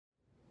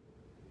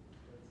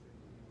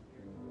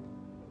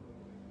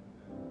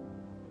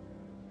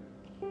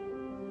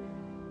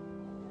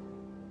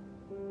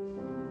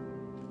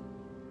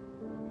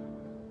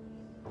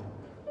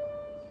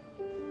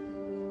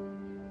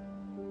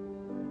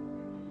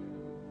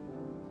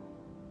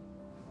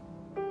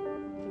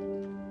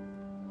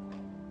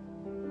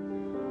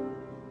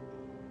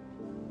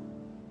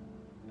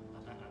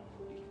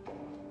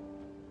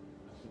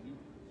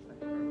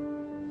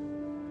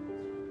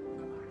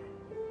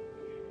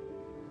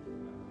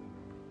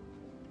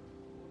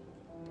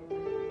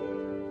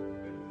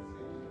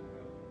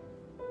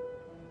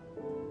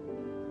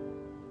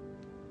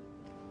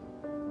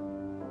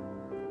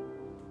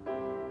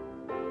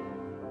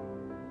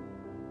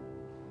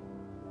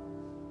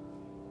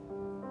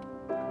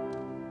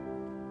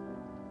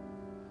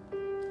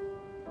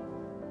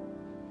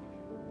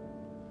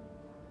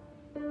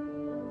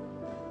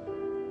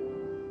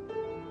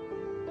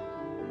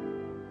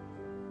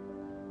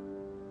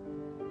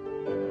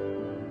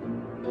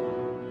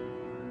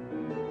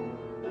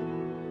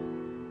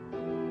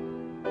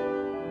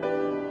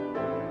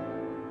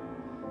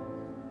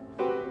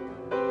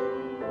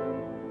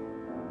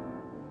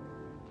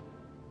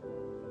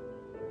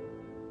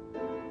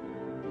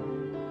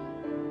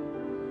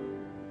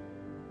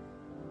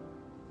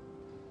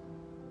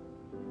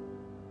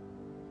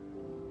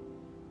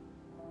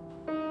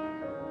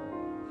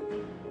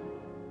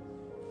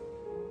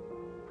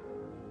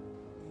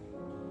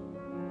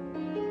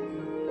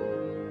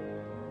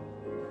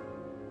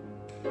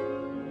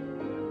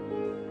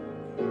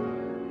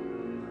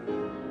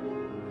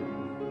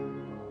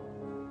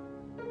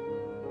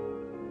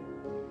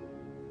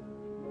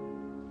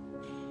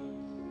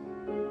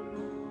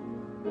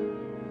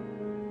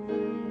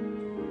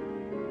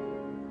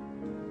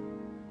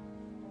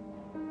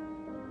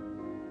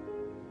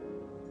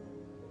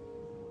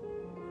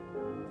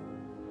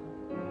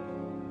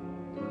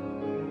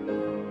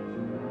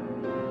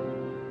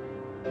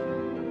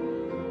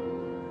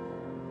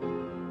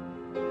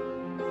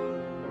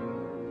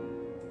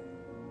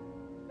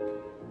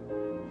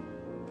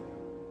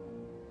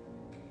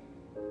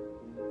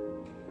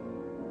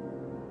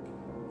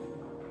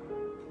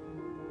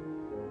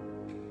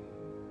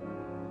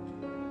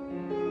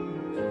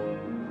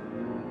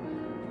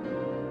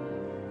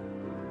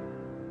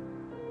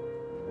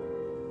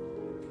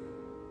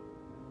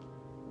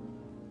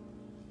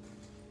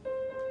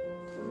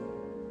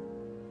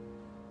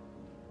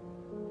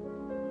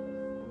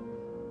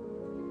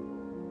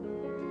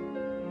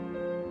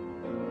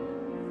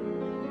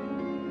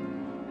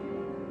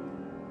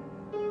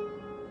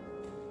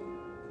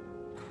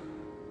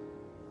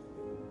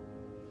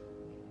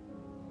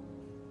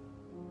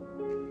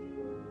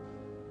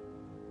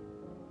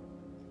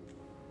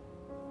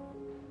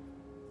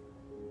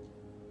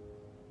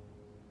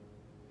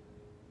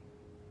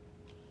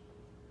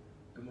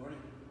Good morning.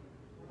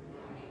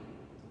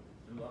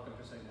 And welcome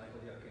to St. Michael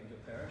the Archangel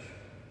Parish.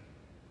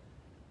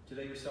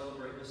 Today we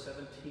celebrate the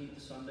 17th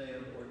Sunday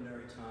of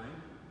Ordinary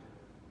Time.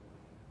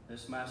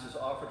 This Mass is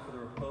offered for the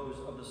repose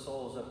of the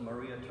souls of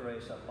Maria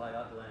Teresa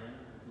Bayat-Lang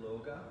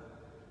Loga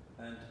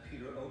and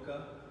Peter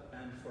Oka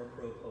and for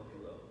Pro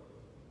Populo.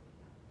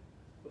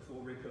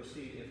 Before we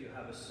proceed, if you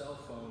have a cell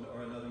phone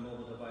or another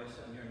mobile device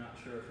and you're not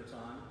sure if it's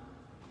on,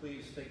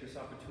 please take this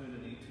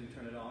opportunity to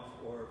turn it off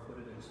or put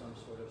it in some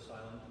sort of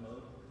silent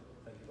mode.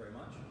 Thank you very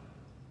much.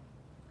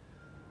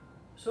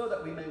 So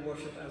that we may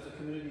worship as a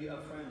community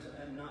of friends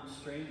and not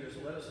strangers,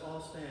 let us all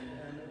stand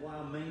and,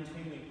 while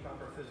maintaining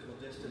proper physical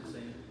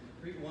distancing,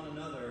 greet one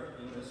another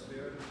in the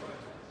spirit of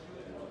Christ.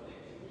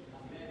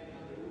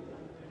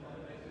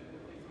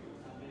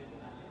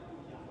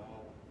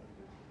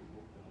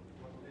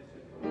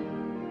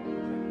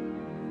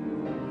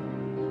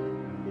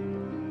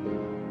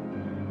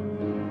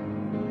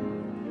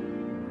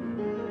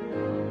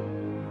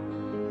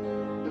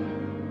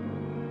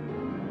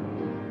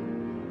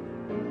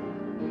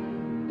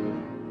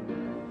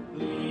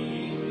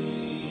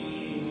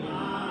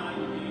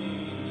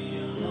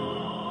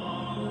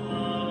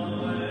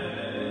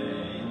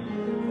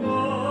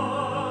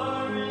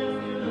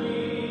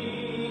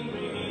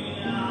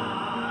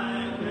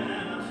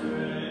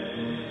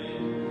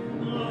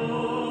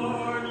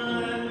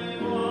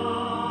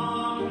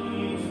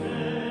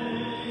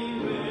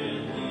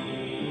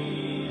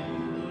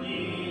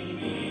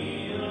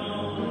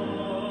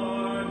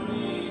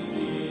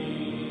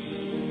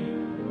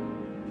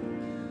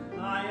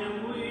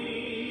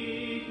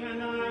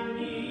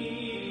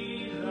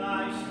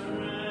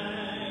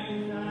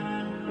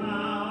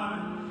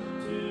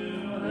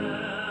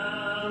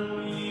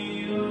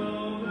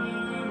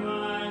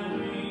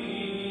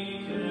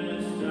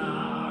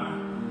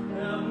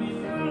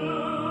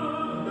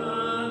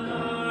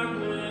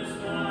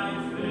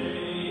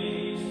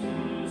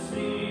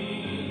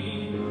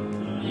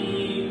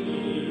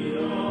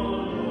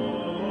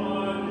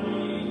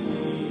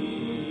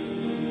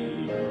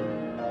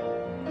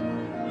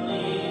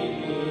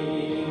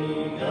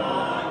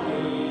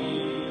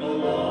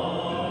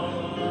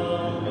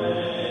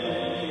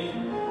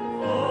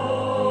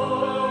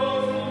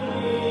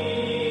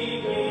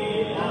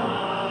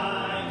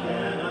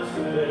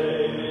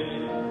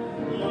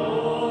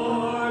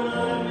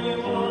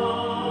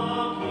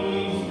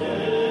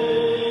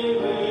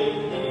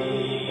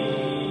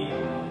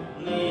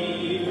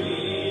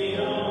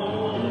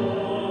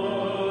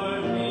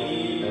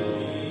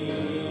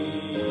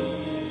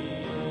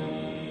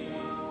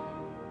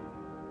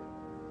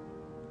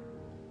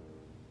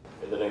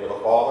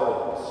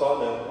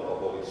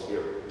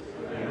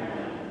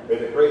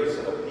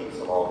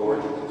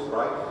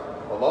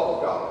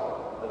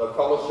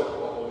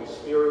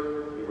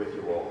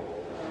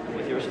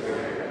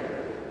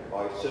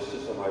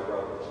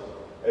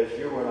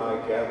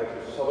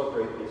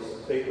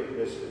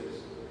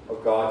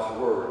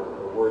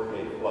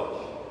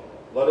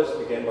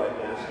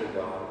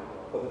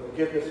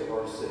 Forgiveness of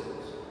our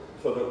sins,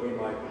 so that we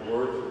might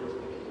worthily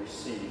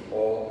receive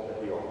all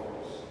that he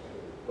offers.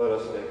 Let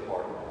us make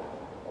pardon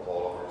of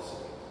all of our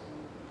sins.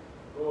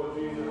 Lord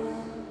Jesus,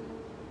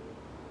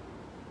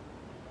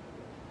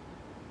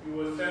 you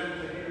were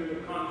sent to heal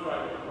the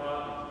contrite of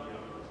heart.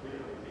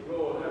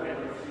 Lord, have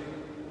mercy.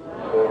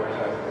 Lord,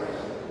 have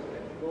mercy.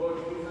 Lord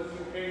Jesus,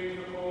 you came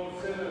to call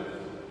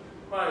sinners.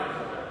 Christ,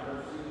 have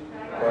mercy.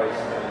 Christ,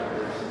 have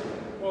mercy.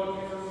 Lord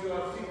Jesus, you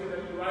are seated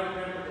at the right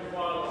hand of the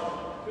Father.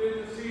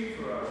 Intercede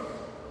for us.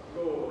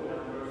 Lord,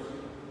 have mercy.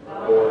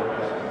 Lord,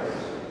 have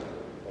mercy.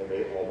 And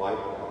may Almighty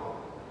God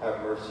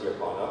have mercy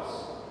upon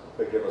us,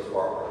 forgive us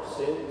for our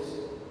sins,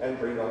 and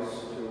bring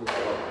us to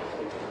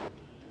everlasting life.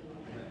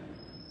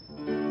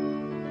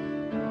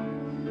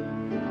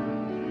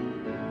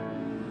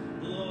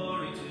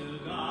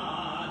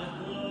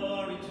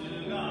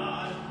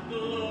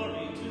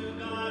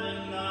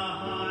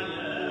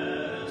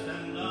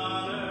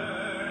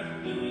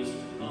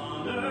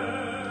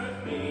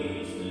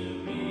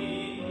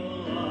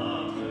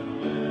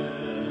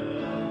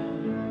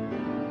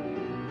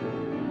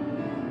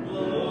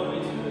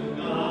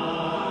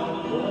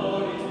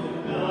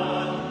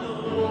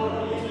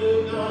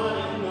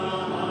 God in the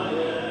highest.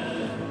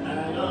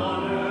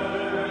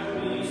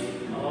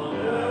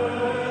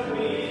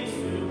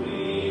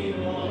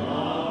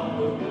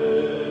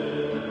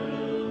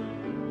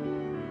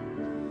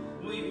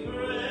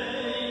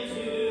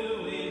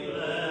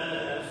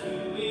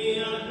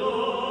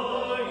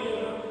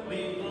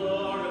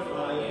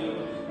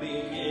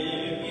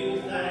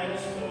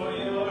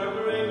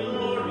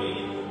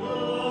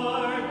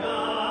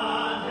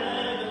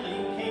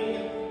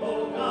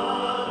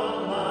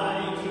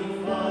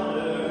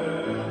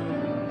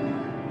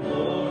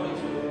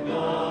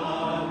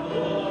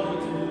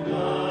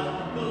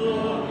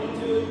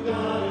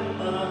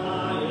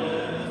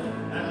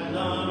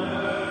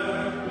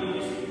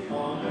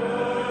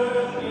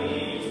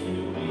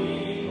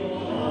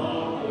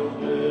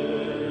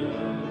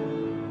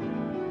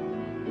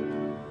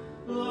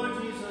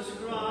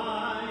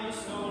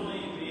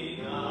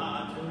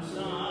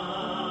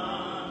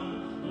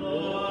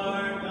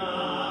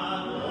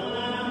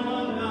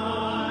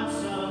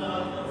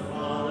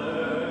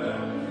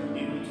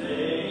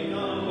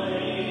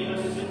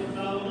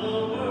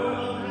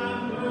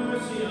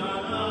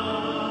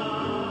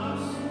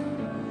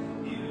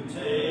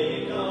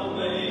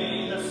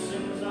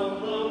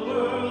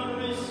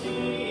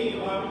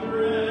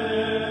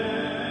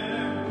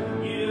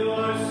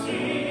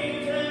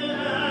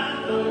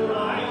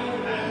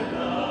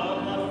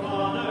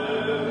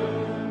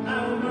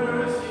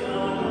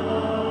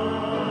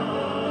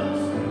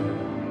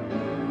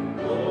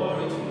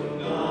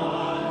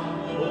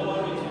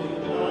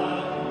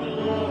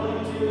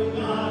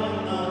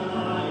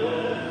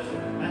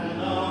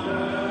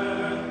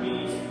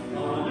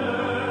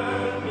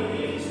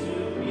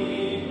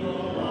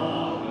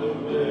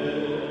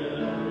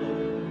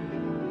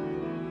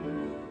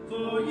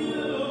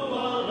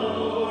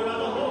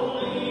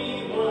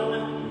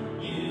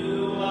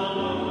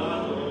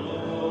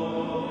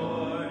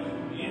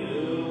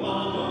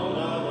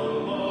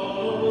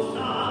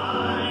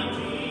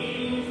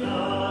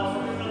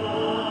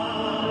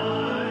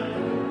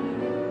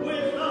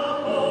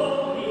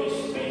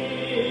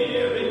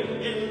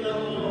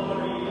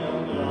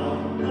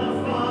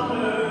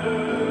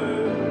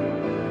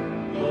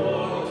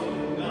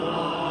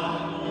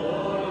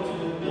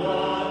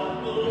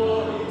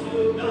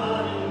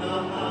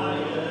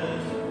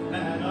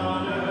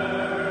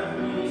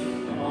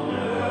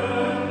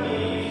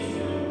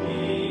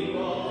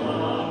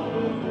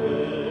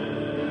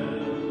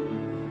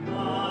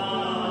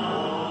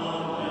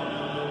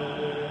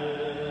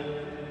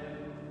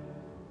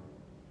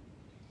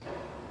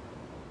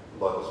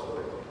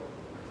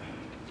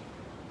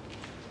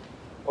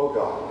 O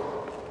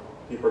God,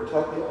 be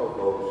protector of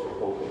those who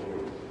hope in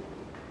you,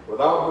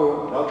 without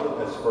whom nothing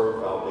has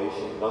firm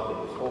foundation, nothing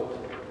is hope.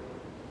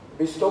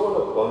 Bestow in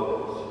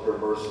abundance your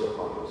mercy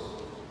upon us,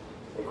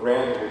 and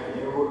grant with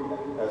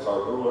you as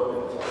our ruler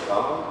and as our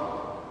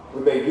God,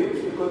 we may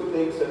use the good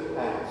things that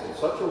pass in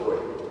such a way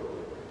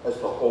as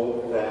to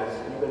hold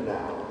fast even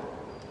now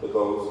to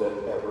those that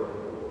ever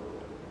endure.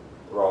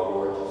 Through our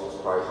Lord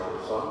Jesus Christ,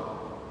 your Son,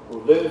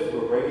 who lives,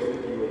 who reigns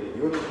with you in the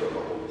unity of the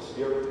Holy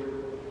Spirit,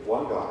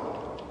 one God,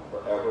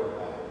 forever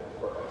and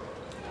forever.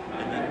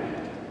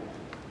 Amen.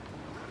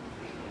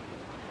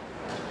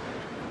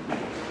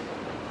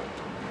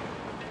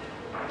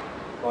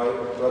 My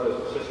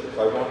brothers and sisters,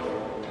 I want to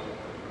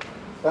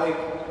thank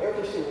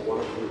every single one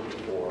of you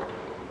for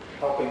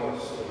helping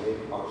us to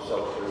make our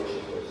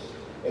celebration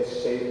as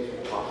safe as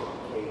we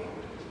possibly can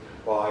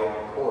by,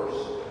 of course,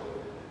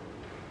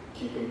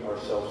 keeping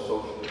ourselves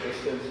socially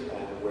distanced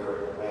and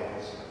wearing a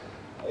mask.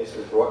 It's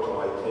been brought to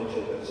my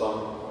attention that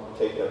some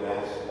take their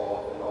masks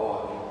off and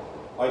on.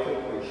 I can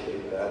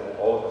appreciate that, and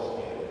all of us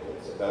can if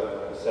it's a matter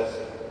of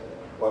necessity.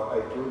 But I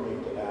do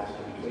need to ask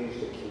you please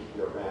to keep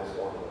your mask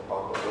on in the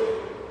proper way,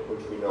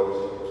 which we know is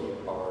to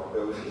keep our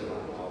noses and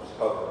our mouths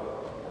covered.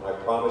 And I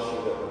promise you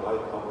that when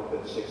I come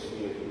within 6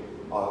 feet of you,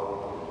 I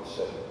will do the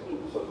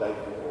same. So thank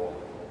you all.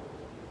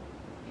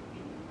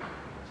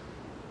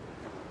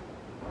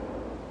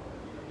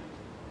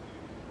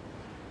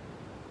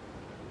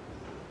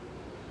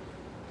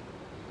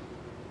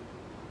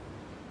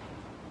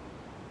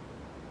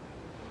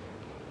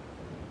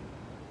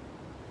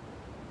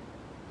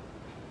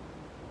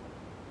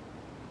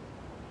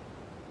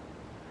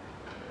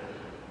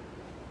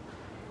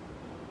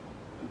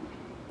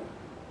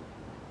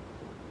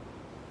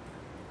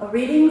 A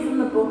reading from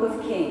the book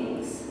of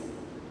Kings.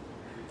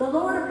 The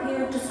Lord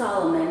appeared to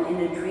Solomon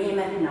in a dream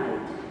at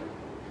night.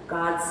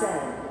 God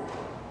said,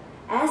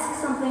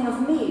 "Ask something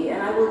of me,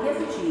 and I will give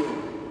it to you."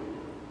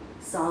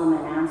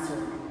 Solomon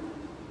answered,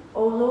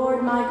 "O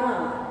Lord my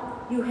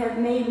God, you have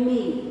made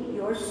me,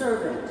 your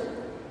servant,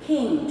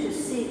 king to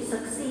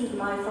succeed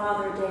my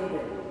father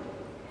David.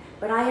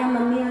 But I am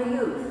a mere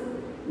youth,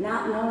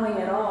 not knowing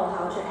at all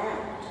how to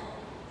act.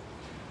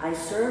 I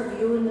serve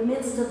you in the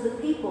midst of the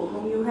people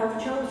whom you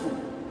have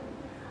chosen,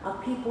 a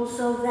people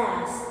so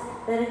vast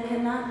that it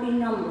cannot be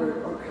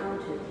numbered or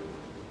counted.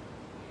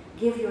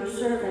 Give your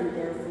servant,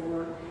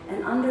 therefore,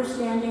 an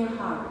understanding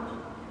heart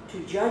to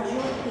judge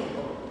your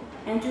people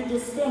and to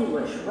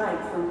distinguish right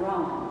from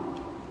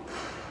wrong.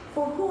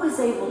 For who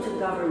is able to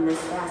govern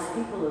this vast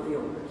people of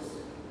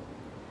yours?"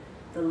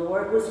 The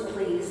Lord was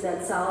pleased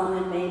that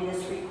Solomon made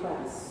this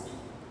request.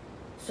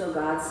 So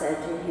God said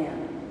to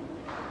him,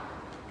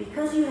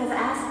 "Because you have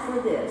asked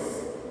for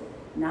this,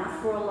 not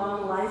for a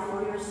long life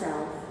for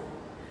yourself,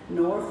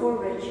 nor for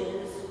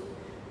riches,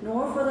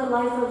 nor for the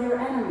life of your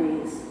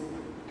enemies,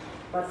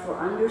 but for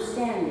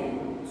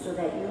understanding, so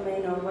that you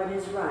may know what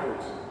is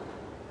right,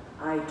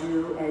 I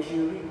do as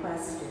you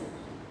requested.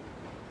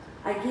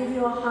 I give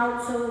you a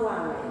heart so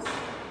wise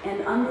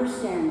and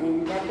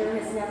understanding that there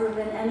has never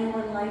been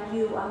anyone like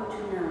you up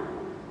to now.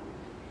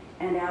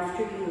 And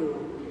after you,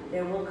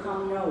 there will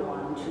come no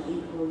one to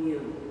equal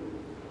you."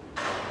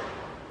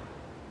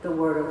 The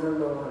word of the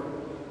Lord.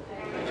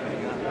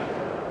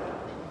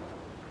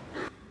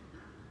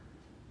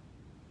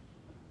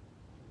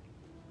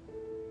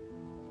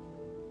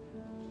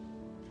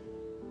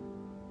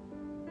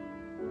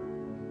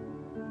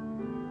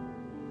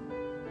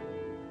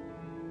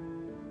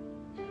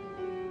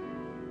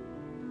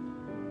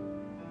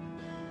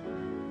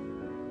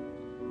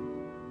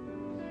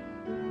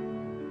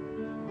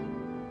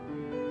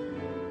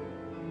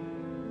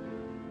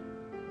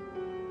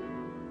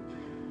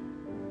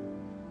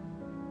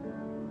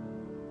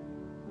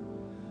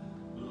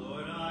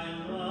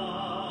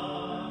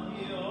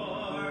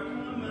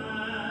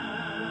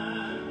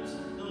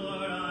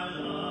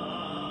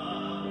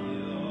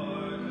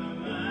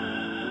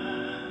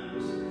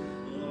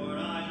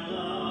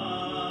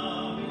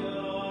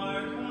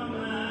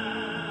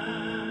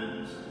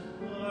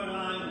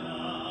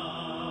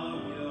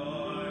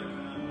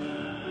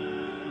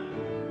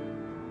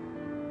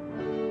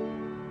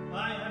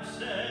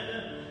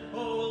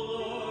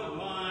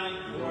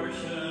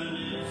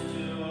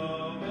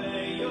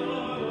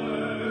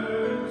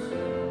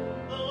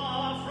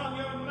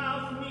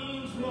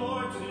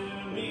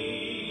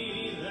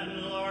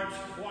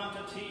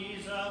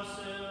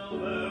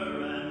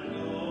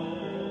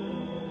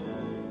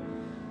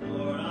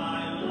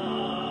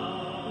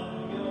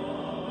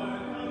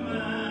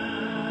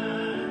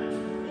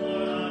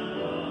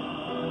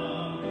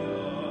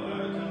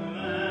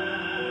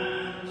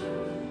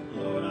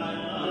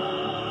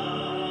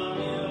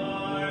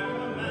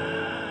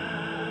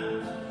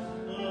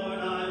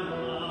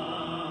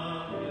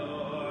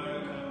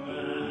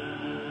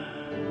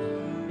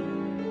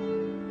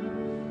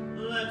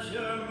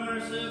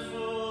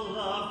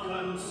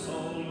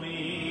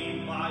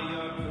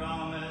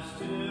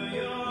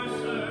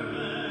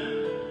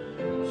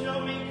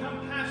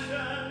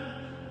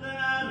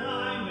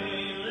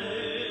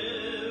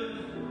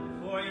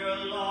 Your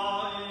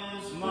law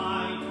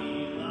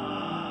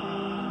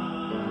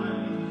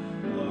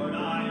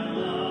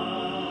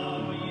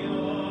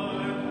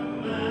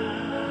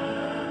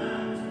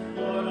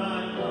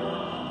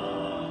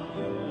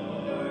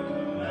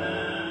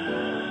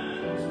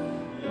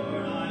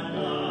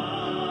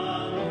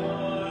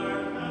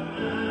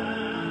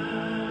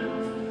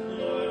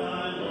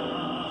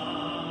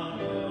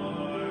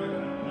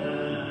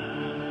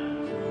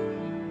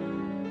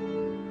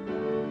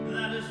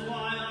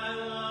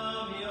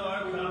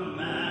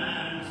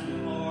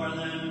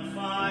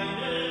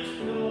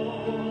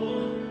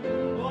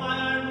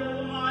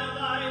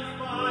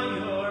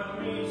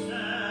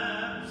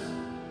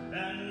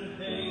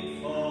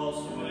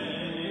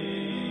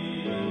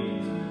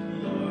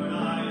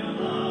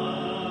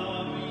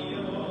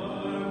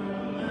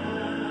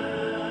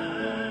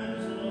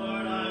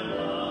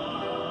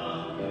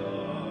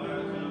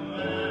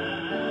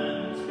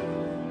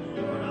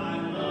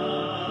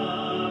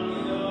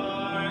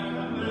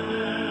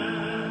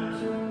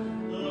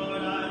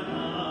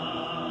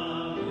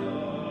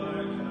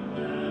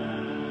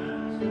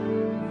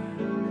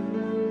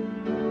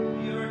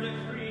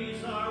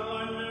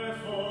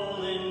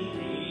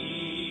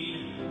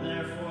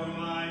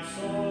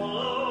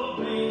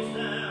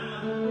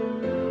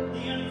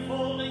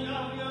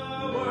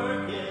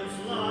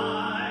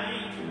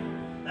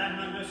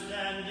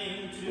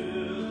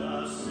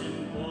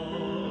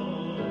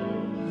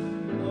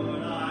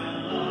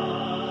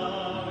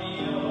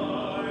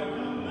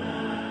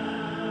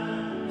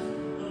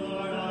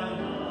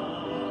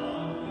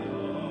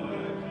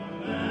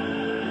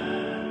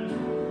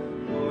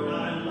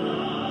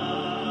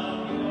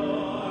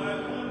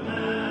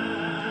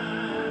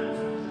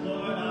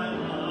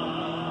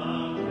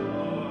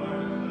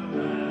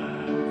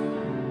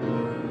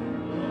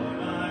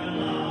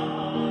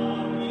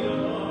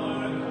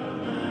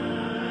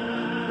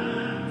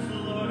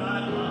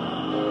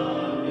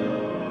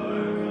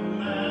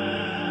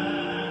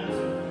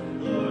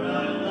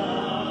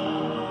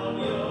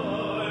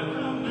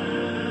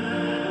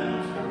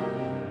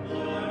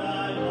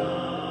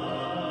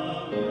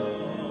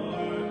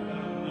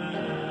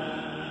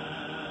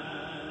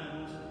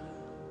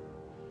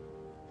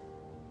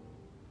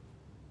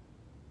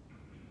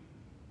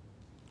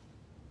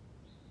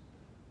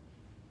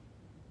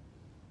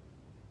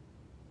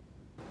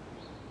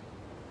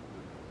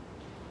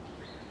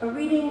A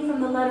reading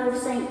from the letter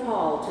of St.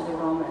 Paul to the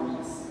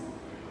Romans.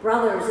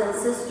 Brothers and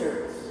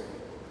sisters,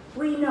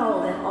 we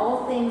know that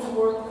all things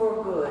work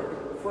for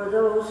good for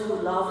those who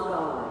love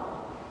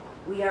God.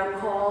 We are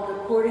called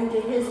according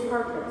to his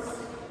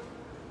purpose.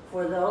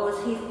 For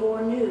those he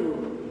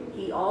foreknew,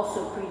 he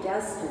also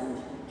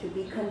predestined to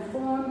be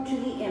conformed to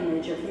the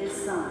image of his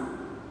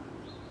Son,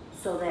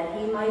 so that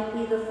he might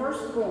be the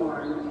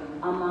firstborn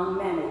among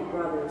many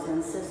brothers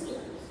and sisters.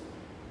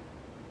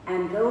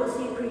 And those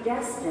he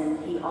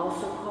predestined, he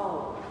also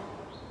called.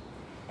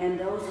 And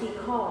those he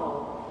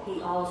called,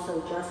 he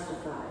also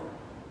justified.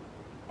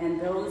 And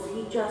those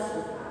he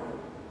justified,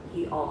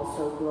 he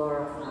also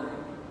glorified.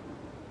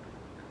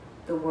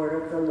 The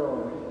word of the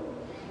Lord.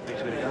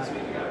 Thanks be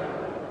to God.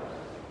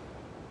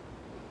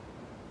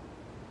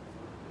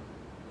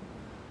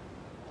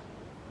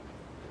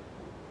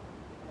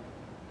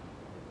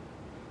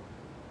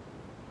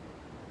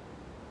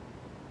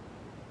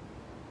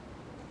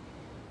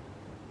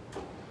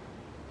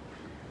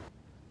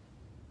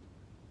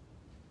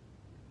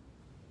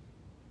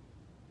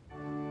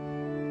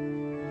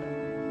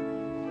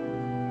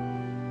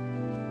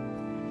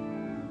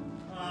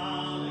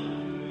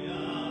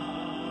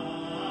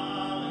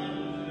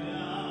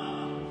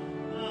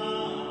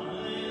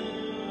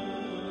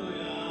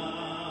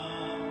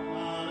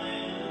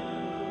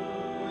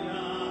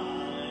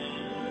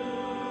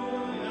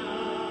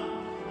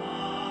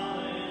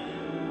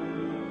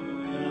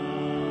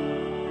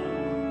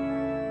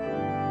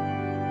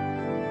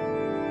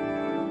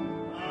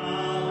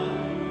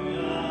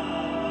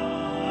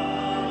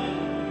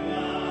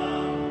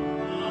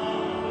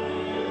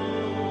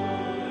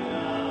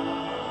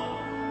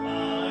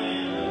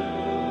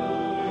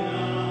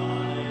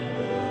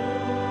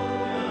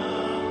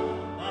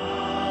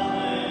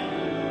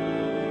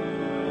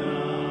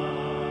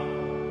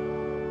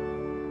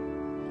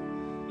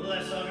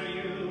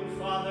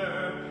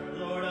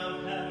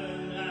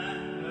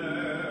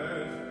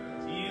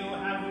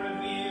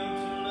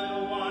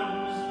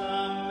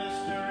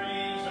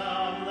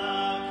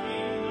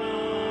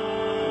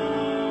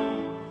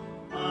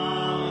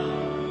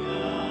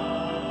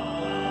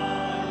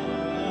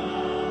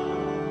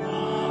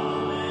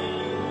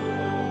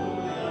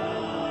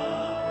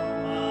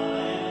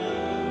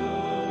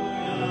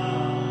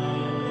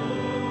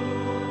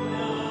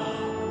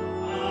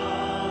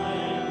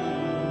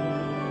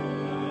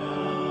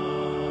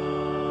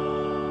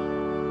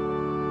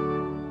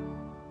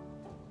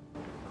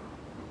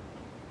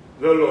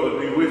 The Lord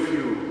be with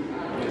you.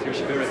 With your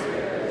spirit.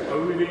 A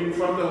reading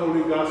from the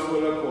Holy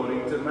Gospel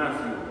according to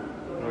Matthew.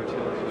 Lord, to you.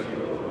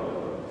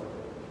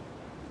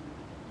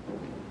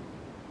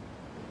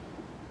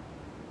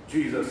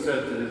 Jesus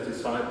said to his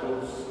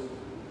disciples,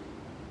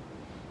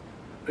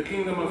 "The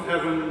kingdom of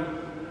heaven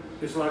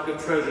is like a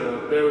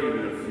treasure buried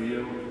in a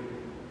field,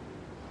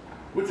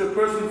 which a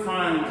person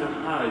finds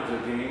and hides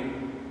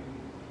again,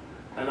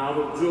 and out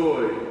of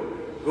joy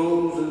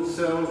goes and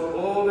sells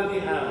all that he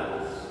has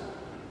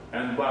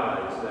and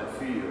buys that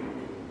field.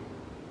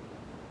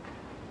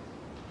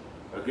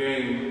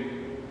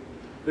 Again,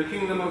 the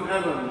kingdom of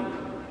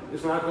heaven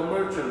is like a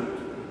merchant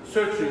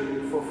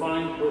searching for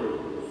fine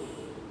pearls.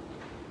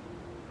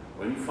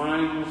 When he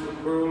finds a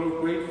pearl of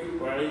great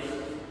price,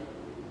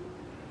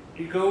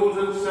 he goes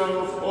and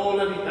sells all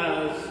that he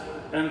has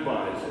and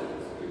buys it.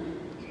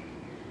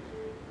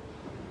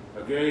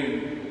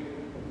 Again,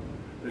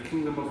 the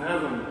kingdom of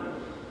heaven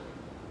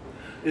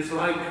is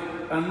like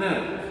a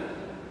net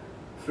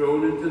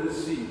thrown into the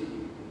sea,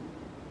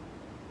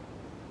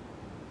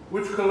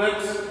 which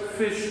collects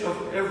fish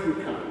of every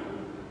kind.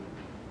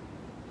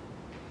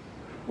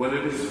 When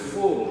it is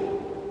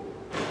full,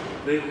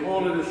 they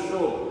haul it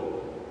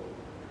ashore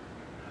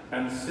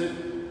and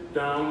sit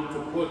down to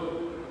put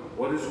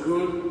what is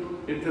good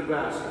into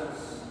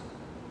baskets.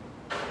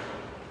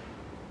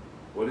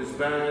 What is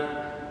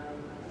bad,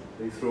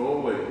 they throw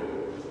away.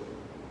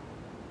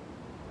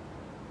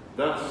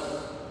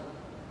 Thus,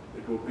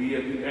 it will be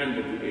at the end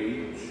of the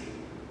age.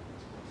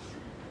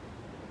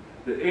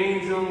 The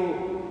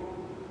angel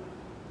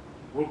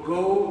will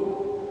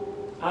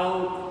go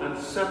out and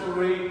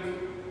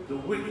separate the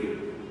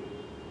wicked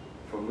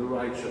from the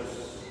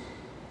righteous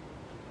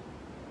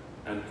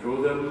and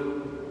throw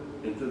them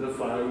into the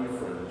fiery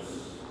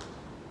furnace,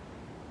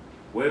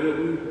 where there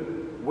will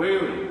be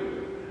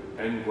wailing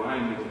and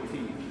grinding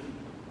teeth.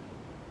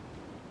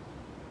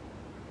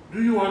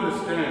 Do you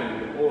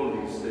understand all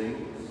these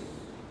things?"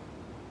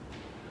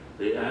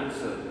 They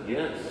answered,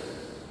 "Yes."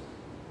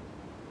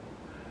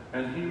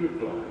 And he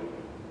replied,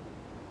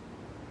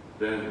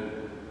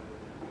 "Then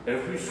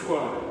every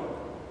scribe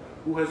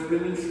who has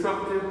been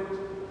instructed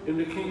in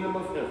the kingdom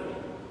of heaven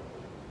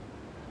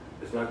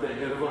is like the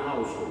head of a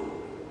household,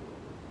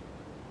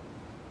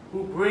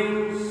 who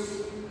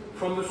brings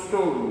from the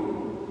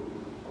storeroom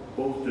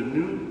both the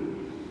new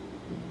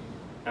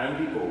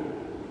and the old."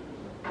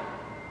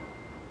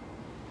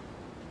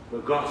 The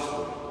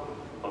Gospel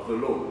of the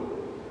Lord.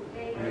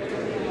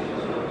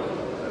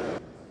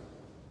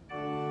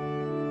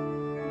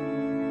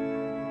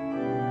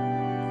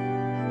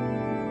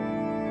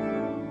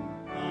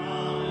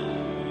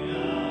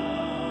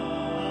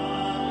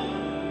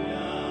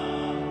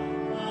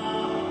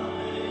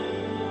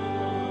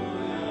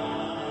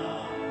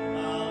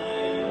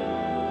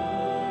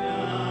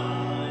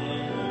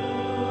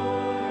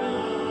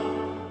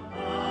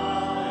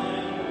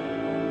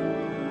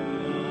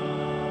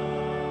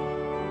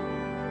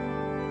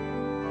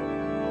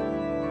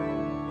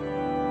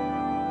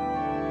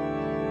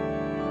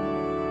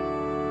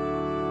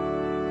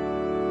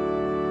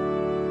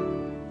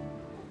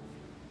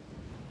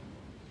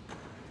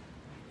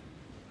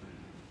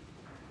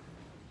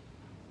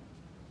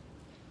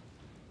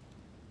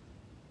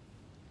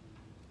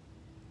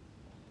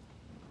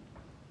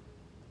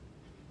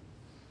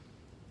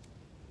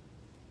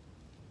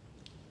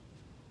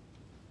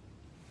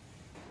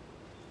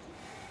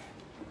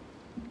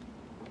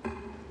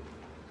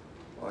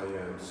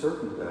 am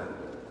certain that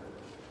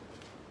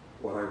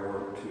what I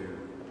want to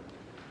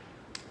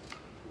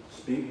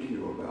speak to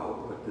you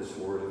about, what this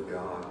Word of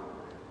God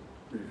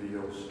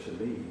reveals to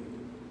me,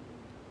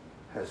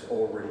 has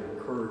already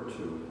occurred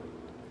to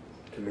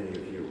many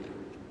of you.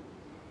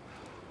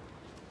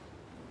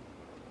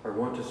 I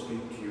want to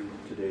speak to you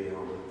today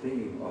on the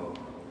theme of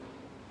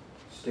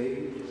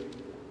stayed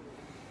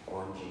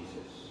on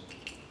Jesus.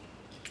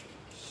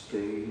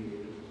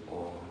 Stayed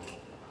on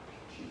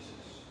Jesus.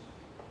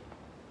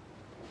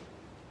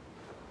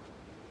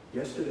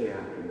 Yesterday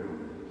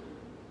afternoon,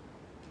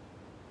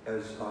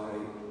 as I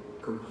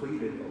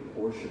completed a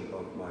portion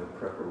of my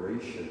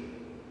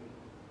preparation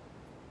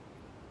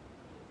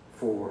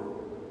for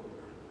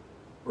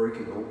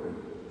breaking open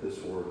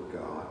this Word of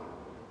God,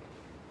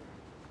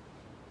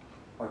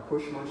 I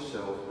pushed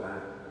myself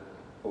back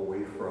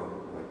away from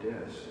my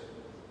desk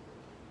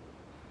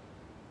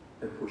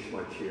and pushed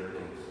my chair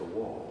against the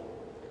wall.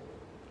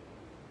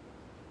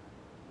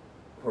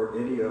 For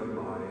any of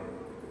my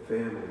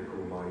family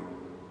who might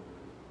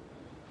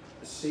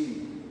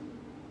see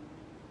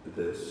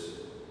this,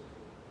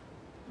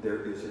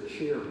 there is a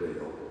chair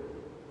rail,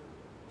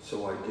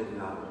 so I did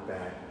not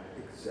back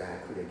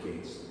exactly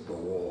against the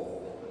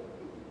wall.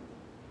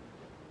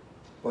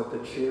 But the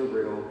chair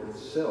rail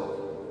itself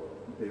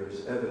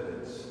bears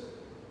evidence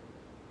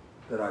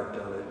that I've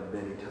done it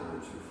many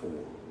times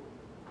before.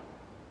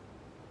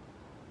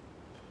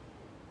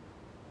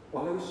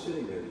 While I was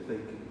sitting there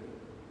thinking,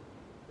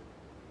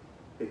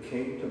 it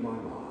came to my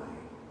mind,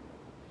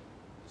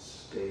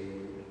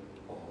 stayed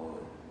on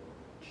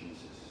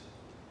Jesus.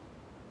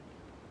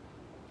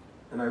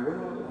 And I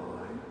went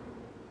online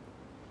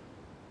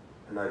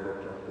and I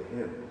looked up the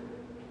hymn.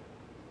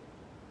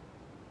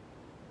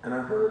 And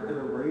I heard an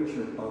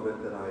arrangement of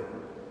it that I'd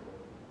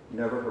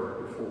never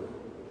heard before.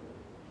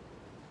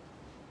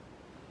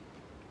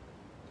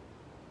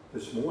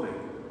 This morning,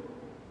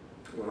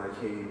 when I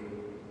came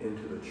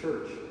into the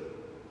church,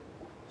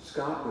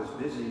 Scott was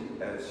busy,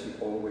 as he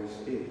always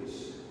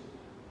is,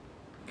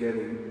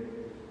 getting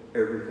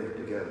everything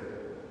together.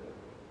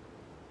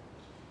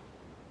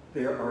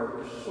 There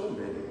are so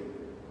many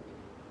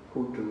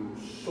who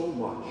do so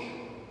much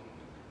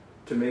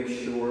to make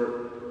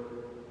sure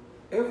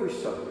every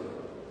Sunday,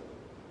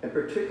 and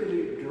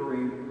particularly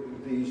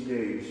during these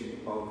days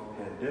of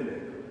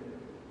pandemic,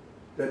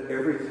 that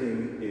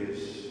everything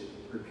is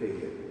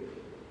prepared.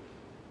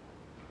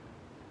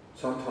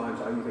 Sometimes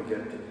I even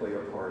get to play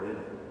a part in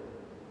it.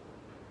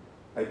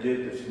 I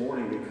did this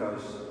morning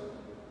because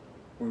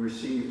we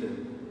received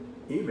an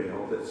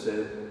email that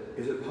said,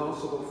 is it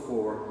possible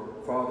for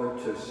Father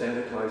to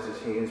sanitize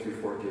his hands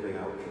before giving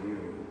out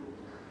communion?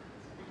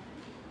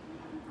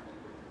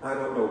 I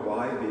don't know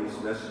why these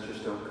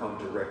messages don't come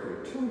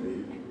directly to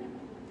me,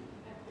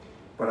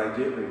 but I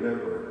did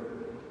remember,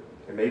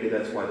 and maybe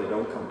that's why they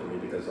don't come to me,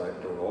 because I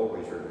don't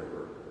always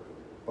remember,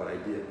 but I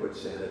did put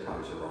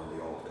sanitizer on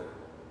the altar.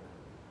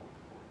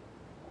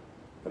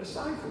 But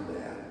aside from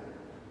that,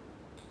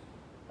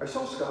 I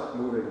saw Scott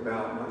moving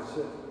about, and I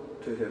said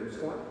to him,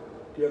 Scott,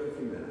 do you have a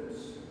few minutes?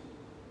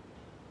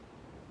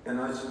 And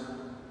I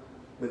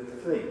would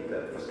think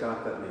that for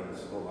Scott that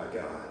means, oh my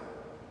God.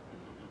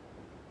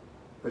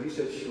 But he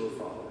said, sure,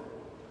 Father.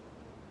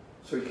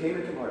 So he came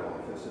into my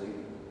office,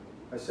 and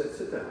I said,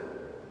 sit down.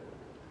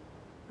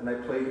 And I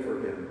played for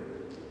him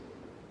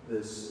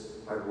this.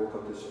 I woke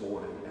up this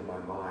morning, and my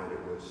mind, it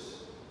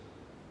was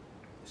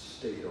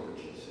stayed on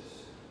Jesus.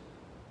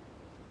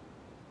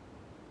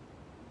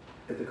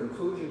 At the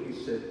conclusion,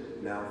 he said,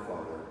 now,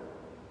 Father,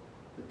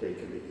 the day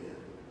can begin.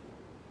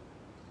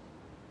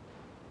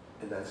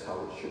 And that's how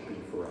it should be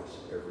for us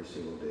every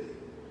single day.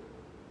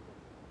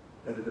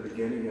 That at the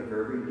beginning of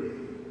every day,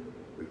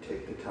 we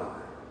take the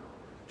time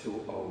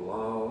to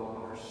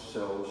allow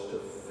ourselves to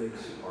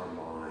fix our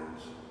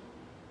minds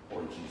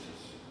on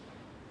Jesus.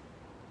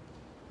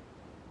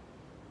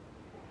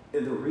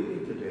 In the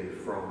reading today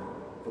from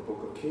the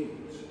book of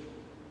Kings,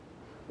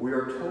 we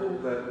are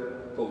told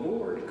that the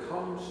Lord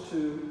comes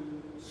to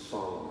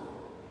Solomon.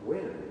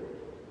 When?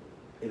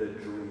 In a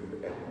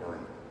dream at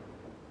night.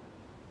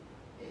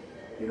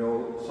 You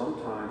know,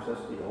 sometimes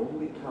that's the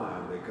only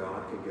time that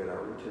God can get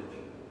our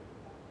attention.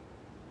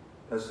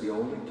 That's the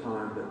only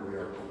time that we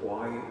are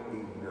quiet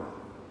enough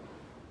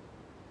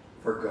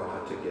for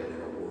God to get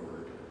in a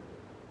word.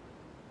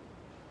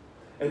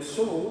 And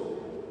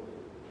so,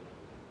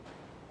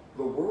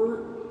 the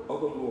word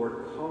of the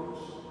Lord comes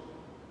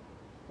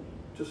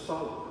to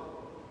Solomon.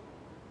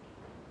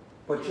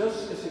 But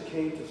just as it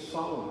came to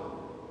Solomon,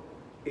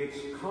 it's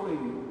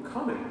coming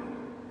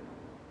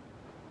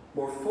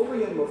more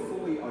fully and more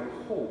fully, I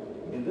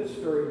hope, in this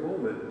very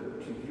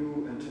moment to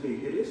you and to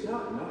me. It is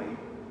not night,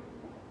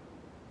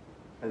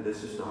 and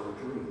this is not a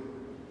dream.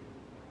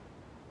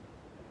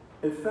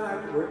 In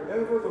fact,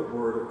 wherever the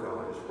Word of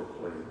God is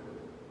proclaimed,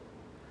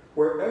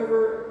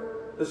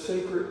 wherever the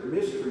sacred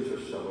mysteries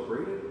are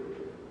celebrated,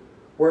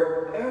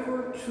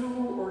 wherever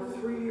 2 or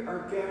 3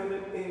 are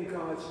gathered in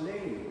God's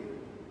name,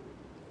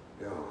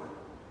 God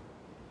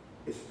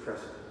is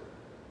present.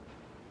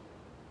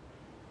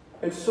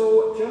 And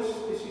so, just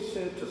as he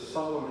said to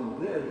Solomon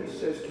then, he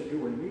says to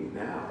you and me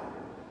now,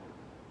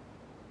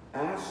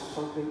 ask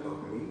something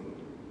of me,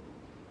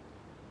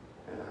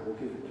 and I will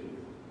give it to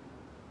you.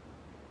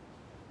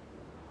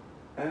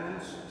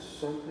 Ask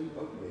something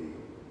of me,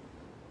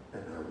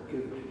 and I will give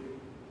it to you.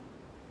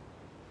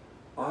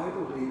 I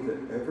believe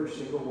that every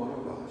single one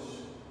of us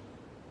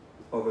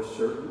of a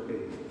certain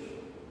age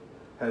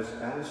has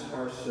asked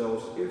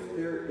ourselves if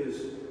there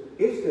is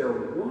there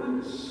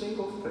one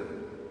single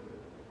thing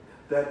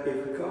that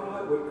if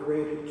God would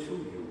grant it to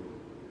you,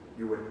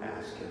 you would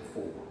ask him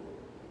for?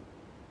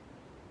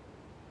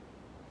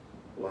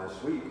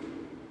 Last week,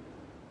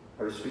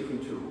 I was speaking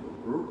to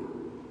a group,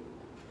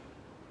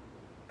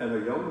 and a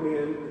young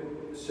man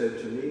said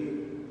to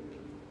me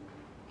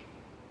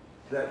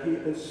that he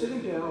had been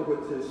sitting down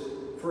with his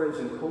friends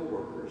and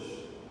co-workers,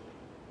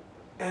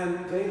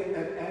 and they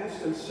had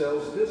asked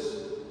themselves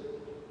this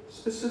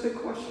specific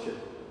question.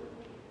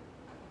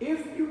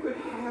 If you could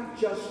have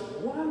just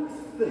one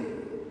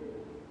thing,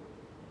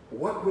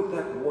 what would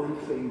that one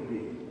thing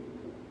be?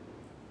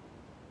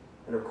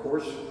 And of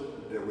course,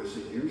 there was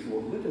the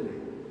usual litany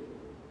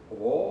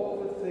of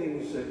all the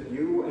things that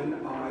you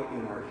and I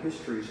in our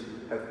histories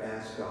have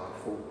asked God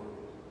for.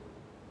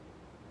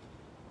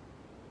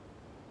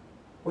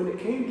 When it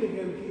came to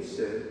him, he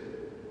said,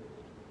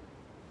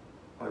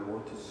 I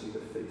want to see the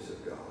face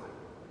of God.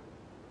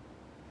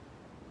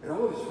 And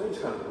all of his friends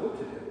kind of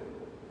looked at him.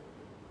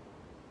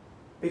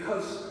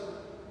 Because,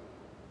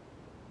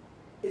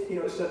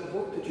 it's that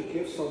look that you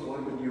give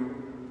someone when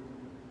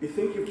you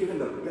think you've given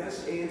the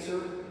best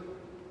answer,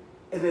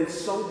 and then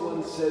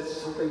someone says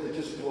something that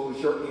just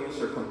blows your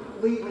answer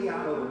completely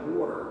out of the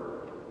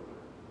water.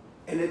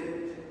 And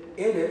in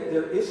it,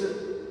 there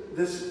isn't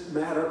this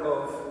matter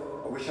of,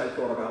 I wish I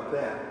thought about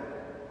that.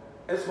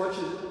 As much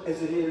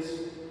as it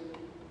is,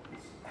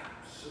 it's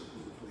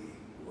absolutely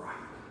right.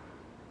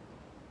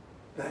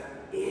 That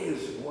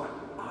is what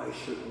I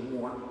should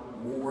want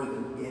more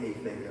than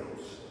anything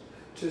else.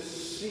 To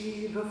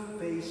see the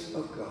face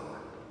of God.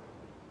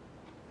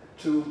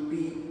 To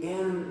be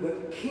in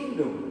the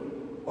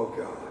kingdom of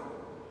God.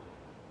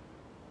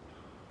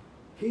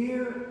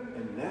 Here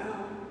and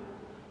now,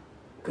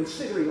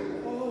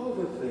 considering all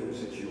the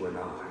things that you and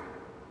I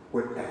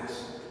would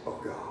ask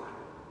of God.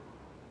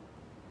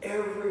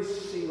 Every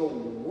single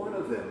one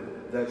of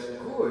them that's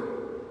good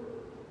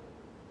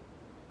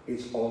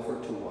is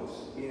offered to us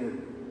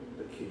in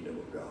the kingdom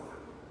of God.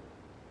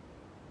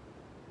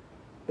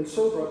 And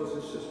so, brothers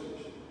and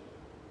sisters,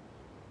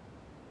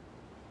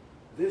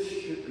 this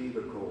should be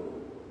the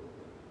goal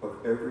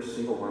of every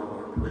single one of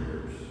our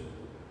prayers,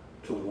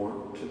 to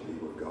want to be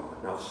with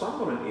God. Now,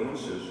 Solomon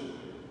answers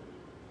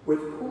with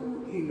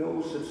who he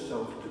knows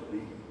himself to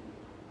be.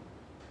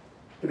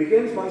 He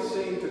begins by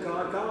saying to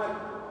God, God,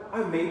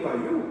 I'm made by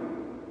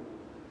you.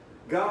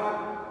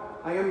 God,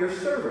 I am your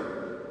servant.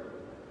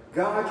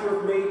 God, you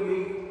have made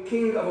me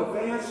king of a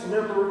vast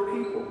number of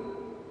people.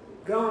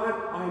 God,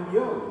 I'm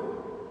young.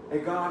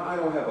 And God, I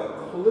don't have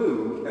a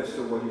clue as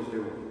to what he's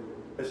doing,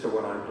 as to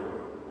what I'm doing.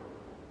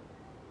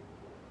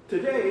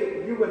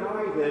 Today, you and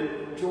I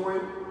then join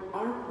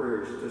our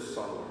prayers to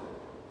Solomon.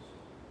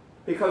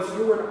 Because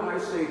you and I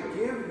say,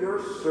 give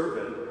your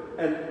servant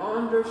an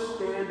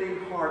understanding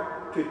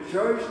heart to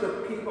judge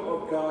the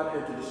people of God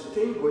and to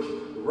distinguish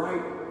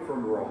right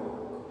from wrong.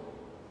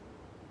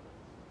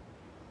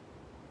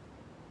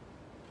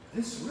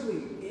 This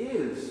really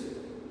is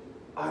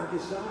our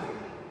desire.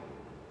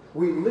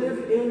 We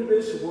live in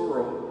this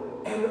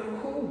world, and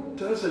who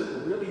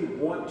doesn't really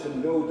want to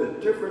know the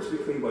difference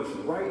between what's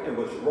right and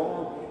what's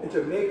wrong, and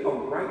to make a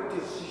right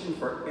decision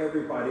for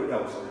everybody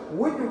else?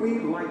 Wouldn't we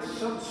like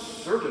some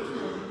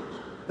certitude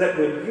that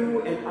when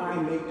you and I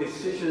make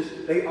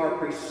decisions, they are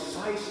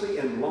precisely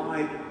in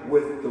line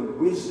with the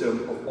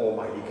wisdom of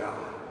Almighty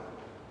God?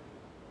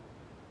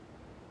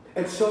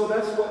 And so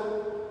that's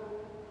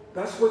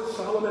what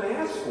Solomon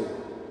asked for.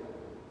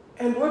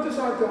 And what does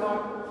our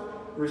God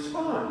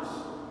respond?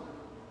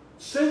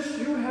 Since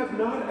you have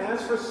not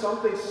asked for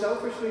something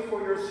selfishly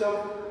for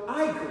yourself,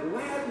 I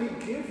gladly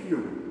give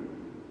you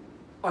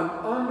an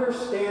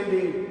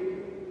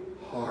understanding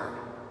heart.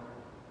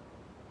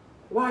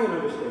 Why an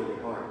understanding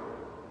heart?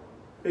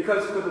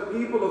 Because for the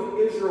people of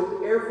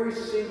Israel, every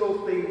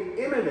single thing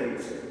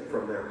emanates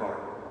from their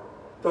heart.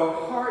 The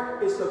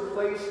heart is the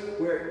place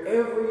where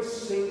every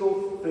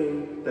single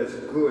thing that's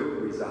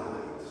good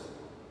resides.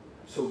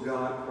 So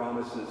God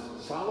promises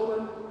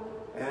Solomon,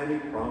 and he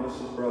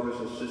promises brothers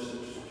and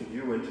sisters to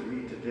you and to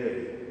me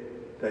today,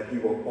 that he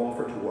will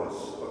offer to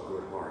us a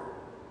good heart.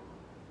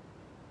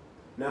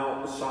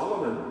 Now,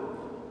 Solomon,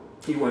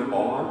 he went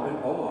on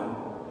and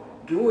on,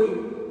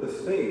 doing the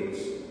things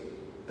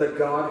that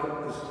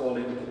God is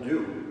calling him to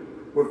do,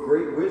 with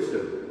great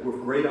wisdom,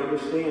 with great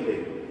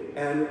understanding,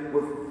 and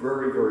with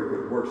very, very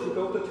good works. He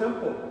built the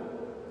temple.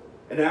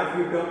 And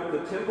after he built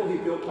the temple, he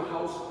built a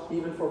house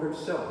even for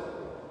himself.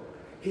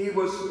 He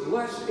was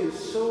blessed in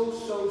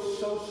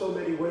so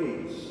many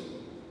ways.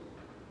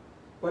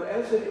 But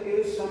as it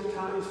is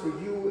sometimes for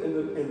you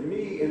and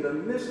me, in the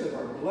midst of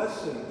our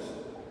blessings,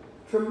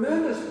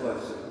 tremendous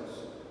blessings,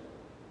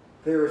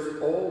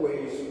 there's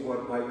always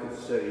what I could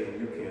say, and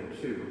you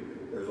can too,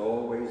 there's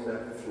always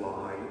that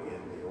fly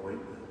in the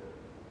ointment.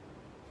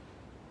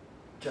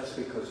 Just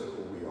because of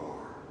who we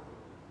are.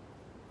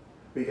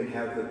 We can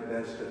have the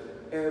best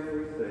of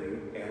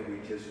everything, and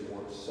we just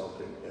want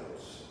something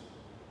else.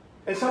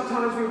 And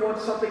sometimes we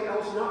want something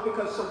else not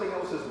because something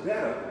else is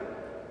better.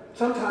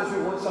 Sometimes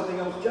we want something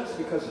else just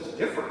because it's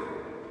different.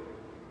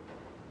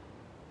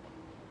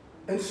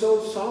 And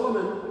so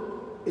Solomon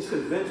is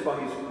convinced by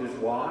his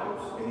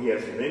wives, and he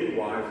has many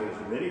wives, he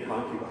has many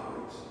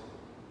concubines.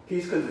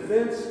 He's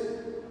convinced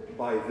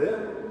by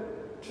them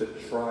to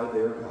try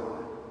their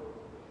God.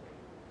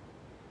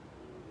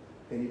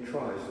 And he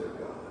tries their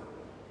God.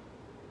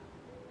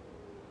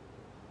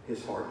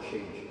 His heart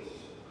changes,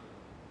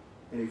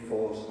 and he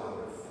falls out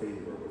of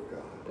favor with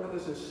God.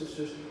 Brothers and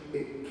sisters,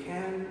 it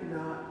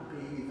cannot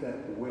be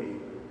that way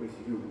with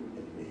you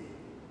and me.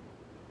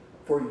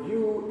 For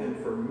you and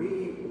for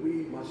me,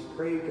 we must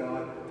pray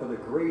God for the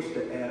grace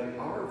to add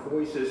our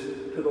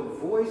voices to the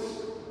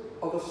voice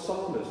of the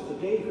psalmist, to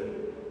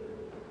David.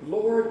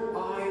 Lord,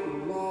 I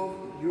love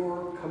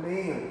your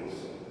commands.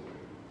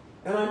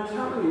 And I'm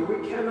telling you,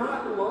 we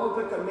cannot love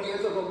the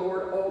commands of the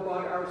Lord all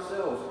by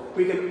ourselves.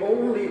 We can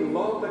only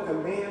love the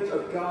commands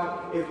of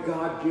God if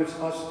God gives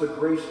us the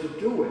grace to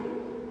do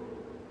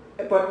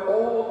it. But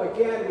all,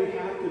 again, we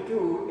have to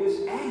do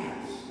is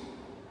ask.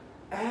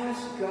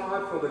 Ask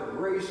God for the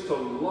grace to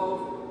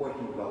love what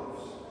he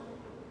loves.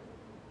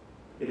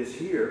 It is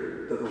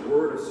here that the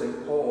word of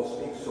St. Paul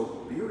speaks so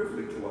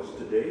beautifully to us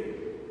today.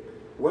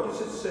 What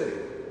does it say?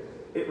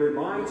 It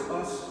reminds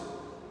us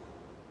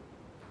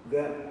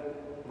that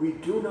we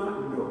do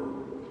not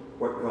know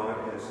what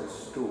God has in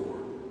store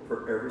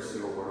for every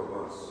single one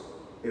of us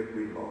if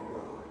we love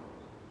God.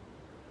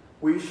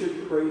 We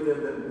should pray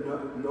then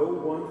that no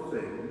one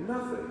thing,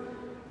 nothing,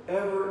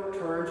 ever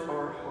turns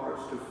our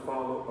hearts to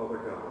follow other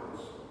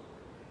gods.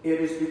 It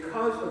is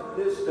because of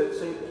this that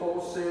St.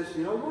 Paul says,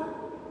 you know what?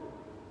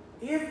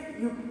 If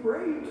you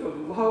pray to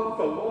love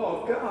the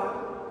law of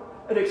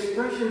God, an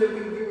expression that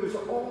we use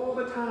all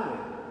the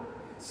time,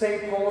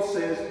 St. Paul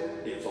says,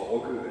 it's all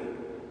good.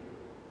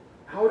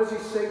 How does he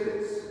say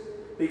this?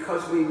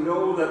 Because we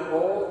know that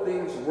all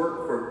things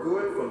work for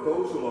good for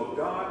those who love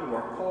God, who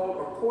are called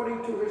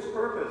according to his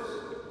purpose.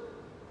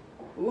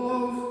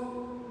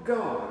 Love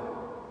God.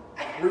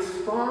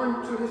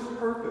 Respond to his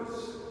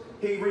purpose.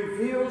 He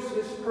reveals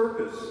his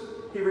purpose.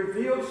 He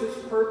reveals his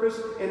purpose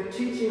in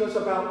teaching us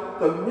about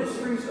the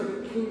mysteries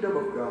of the kingdom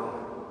of God,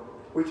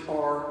 which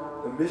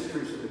are the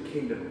mysteries of the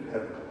kingdom of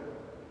heaven.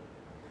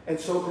 And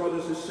so,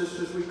 brothers and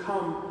sisters, we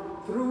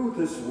come through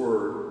this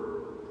word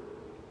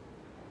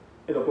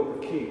in the book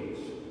of Kings,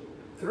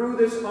 through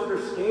this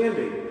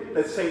understanding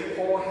that St.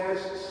 Paul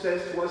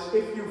says to us,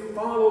 if you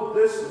follow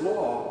this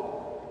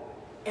law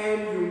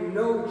and you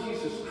know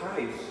Jesus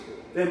Christ,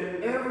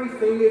 then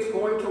everything is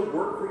going to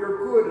work for your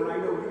good. And I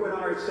know you and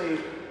I are saying,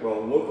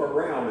 well, look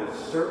around. It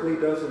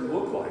certainly doesn't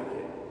look like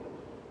it.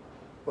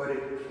 But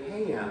it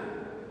can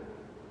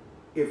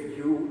if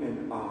you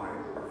and I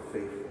are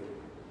faithful.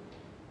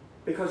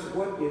 Because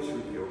what is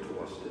revealed to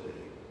us today?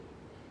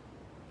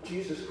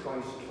 Jesus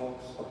Christ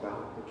talks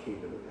about the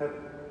kingdom of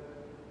heaven.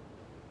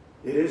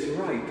 It is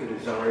right to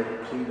desire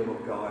the kingdom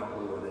of God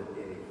more than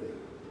anything.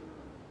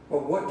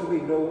 But what do we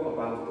know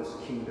about this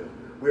kingdom?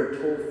 We are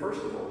told,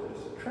 first of all, that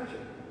it's a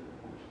treasure.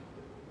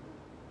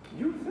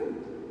 You think,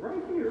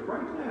 right here,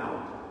 right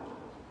now.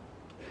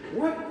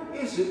 What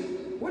is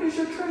it? What is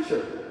your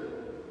treasure?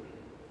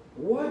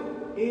 What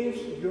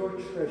is your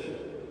treasure?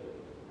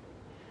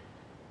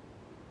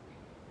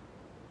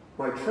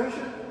 My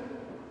treasure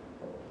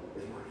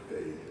is my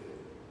faith.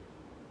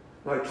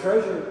 My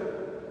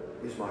treasure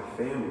is my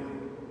family.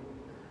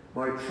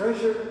 My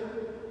treasure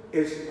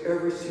is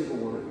every single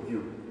one of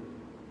you.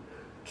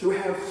 To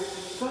have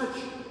such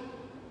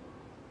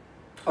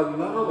a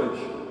knowledge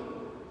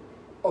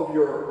of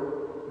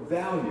your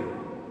value,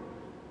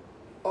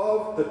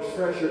 of the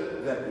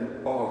treasure that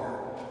you are,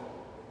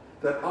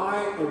 that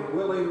I am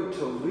willing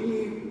to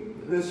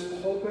leave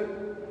this pulpit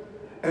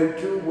and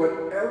do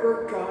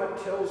whatever God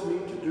tells me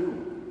to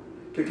do,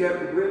 to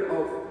get rid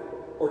of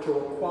or to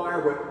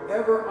acquire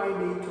whatever I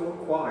need to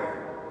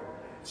acquire,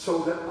 so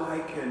that I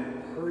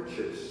can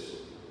purchase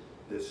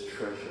this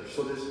treasure,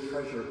 so this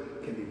treasure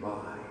can be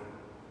mine.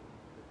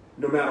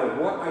 No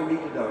matter what I need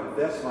to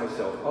divest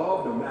myself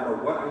of, no matter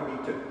what I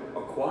need to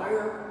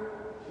acquire,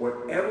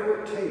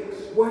 whatever it takes,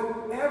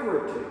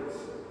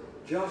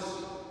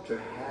 just to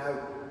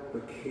have the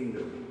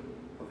kingdom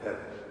of heaven.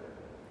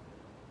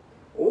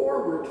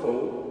 Or we're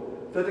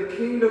told that the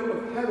kingdom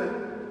of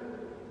heaven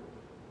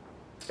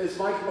is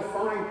like a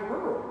fine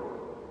pearl.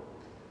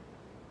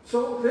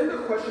 So then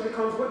the question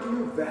becomes, what do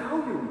you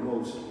value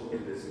most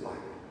in this life?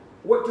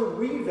 What do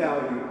we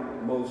value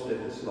most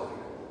in this life?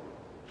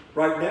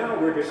 Right now,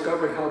 we're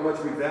discovering how much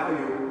we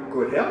value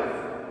good health.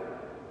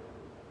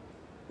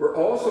 We're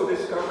also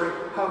discovering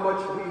how much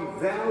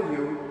we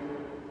value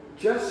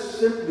just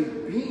simply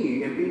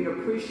being and being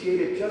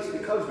appreciated just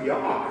because we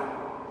are.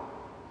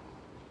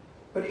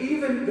 But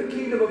even the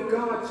kingdom of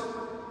God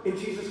in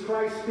Jesus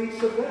Christ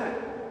speaks of that.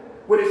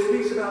 When it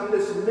speaks about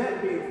this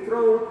net being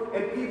thrown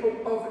and people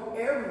of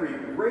every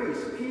race,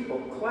 people,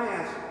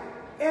 class,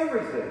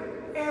 everything,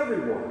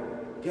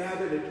 everyone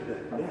gathered into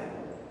that net.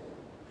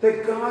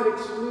 That God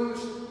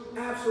excludes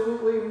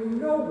absolutely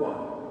no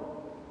one.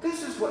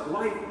 This is what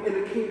life in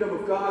the kingdom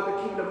of God,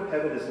 the kingdom of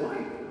heaven is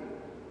like.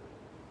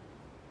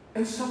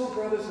 And so,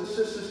 brothers and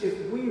sisters,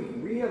 if we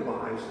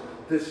realize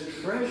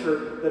this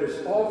treasure that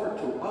is offered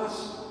to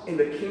us in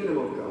the kingdom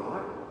of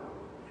God,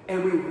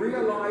 and we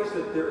realize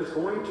that there is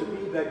going to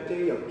be that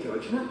day of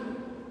judgment,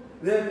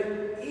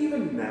 then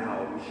even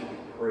now we should be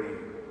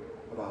praying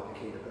about the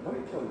kingdom of God.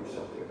 Let me tell you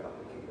something about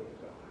the kingdom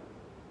of God.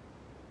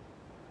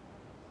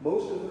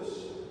 Most of us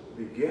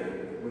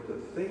begin with the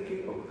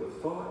thinking of the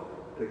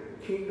thought, the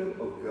kingdom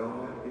of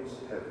God is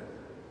heaven.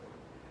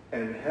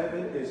 And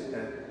heaven is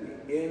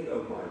at the end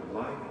of my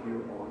life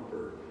here on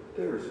earth.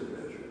 There is a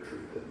measure of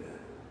truth in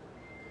that.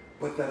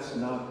 But that's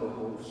not the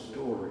whole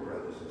story,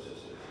 brothers and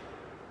sisters.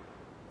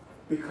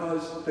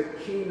 Because the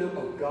kingdom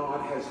of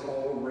God has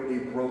already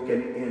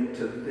broken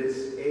into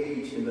this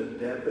age in the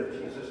death of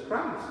Jesus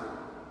Christ.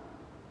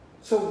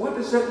 So what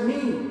does that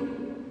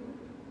mean?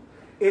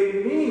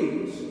 It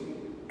means,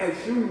 as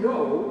you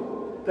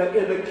know, that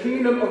in the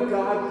kingdom of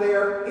God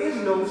there is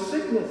no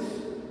sickness.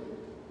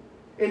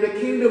 In the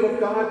kingdom of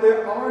God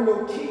there are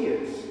no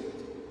tears.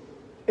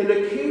 In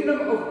the kingdom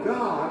of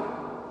God,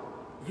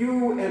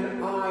 you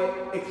and I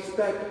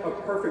expect a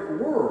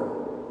perfect world.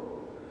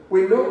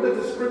 We know that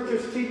the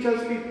scriptures teach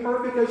us to be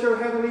perfect as your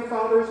heavenly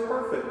Father is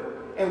perfect.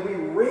 And we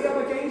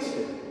rail against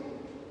it.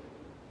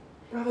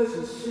 Brothers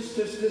and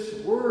sisters,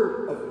 this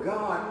word of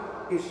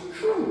God is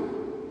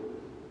true.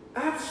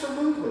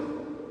 Absolutely.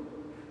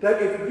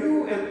 That if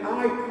you and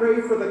I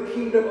pray for the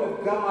kingdom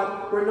of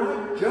God, we're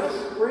not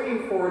just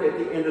praying for it at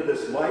the end of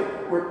this life.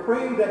 We're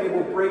praying that it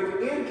will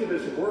break into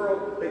this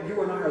world that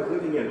you and I are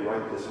living in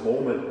right this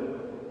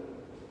moment.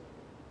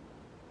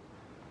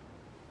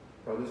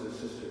 Brothers and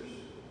sisters,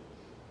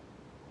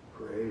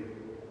 pray.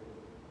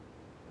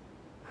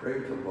 Pray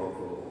to love the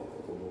law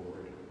of the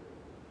Lord.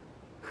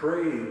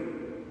 Pray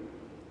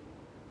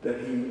that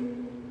he,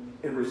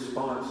 in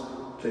response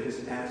to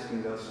his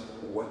asking us,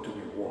 what do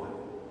we want?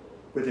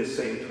 With his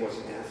saying to us,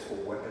 ask for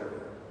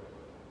whatever.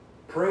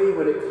 Pray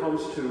when it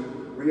comes to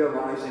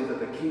realizing that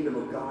the kingdom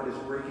of God is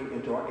breaking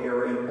into our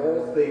era and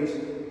all things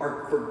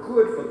are for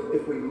good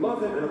if we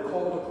love him and are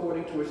called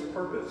according to his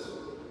purpose.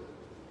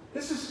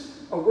 This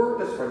is a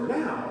word that's for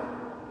now.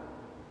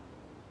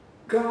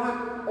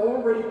 God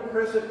already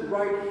present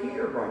right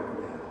here,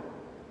 right now.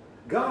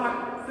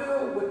 God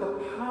filled with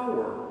the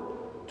power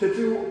to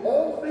do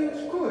all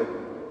things good.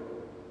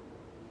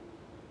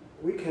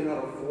 We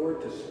cannot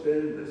afford to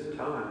spend this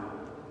time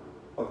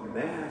of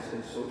mass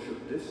and social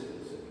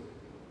distancing,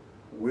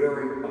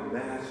 wearing a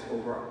mask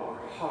over our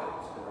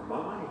hearts and our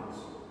minds.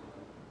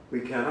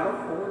 We cannot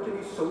afford to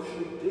be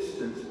socially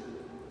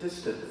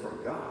distant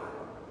from God.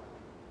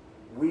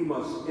 We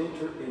must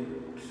enter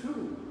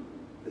into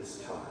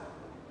this time,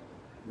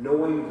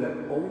 knowing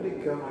that only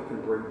God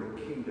can bring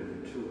the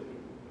kingdom into it.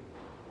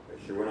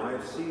 As you and I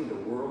have seen, the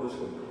world is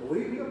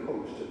completely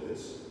opposed to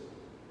this.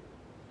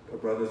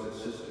 But brothers and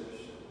sisters,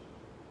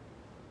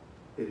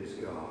 it is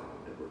God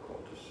that we're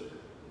called to serve.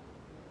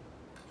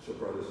 So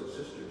brothers and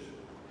sisters,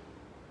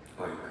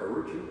 I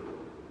encourage you,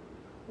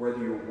 whether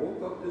you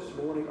woke up this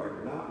morning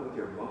or not with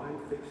your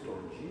mind fixed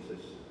on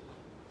Jesus,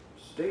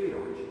 stay it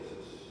on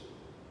Jesus.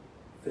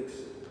 Fix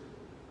it.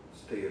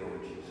 Stay it on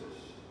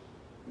Jesus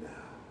now.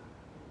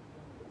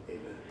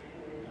 Amen.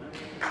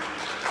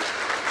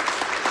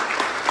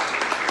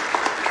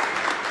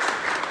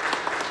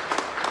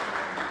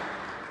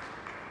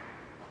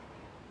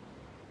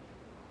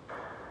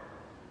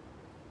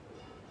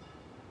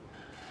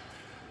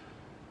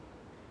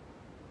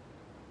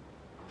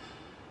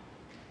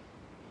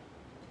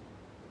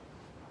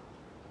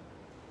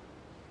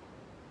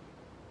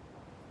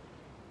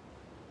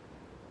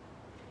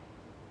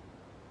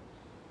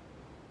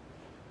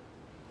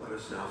 Let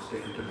us now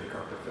stand to make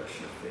our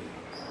profession of faith.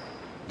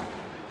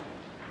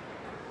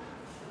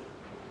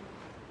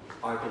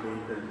 I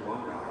believe in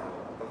one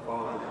God, the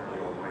Father, the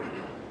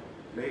Almighty,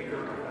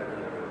 maker of heaven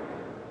and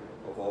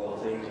earth, of all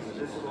things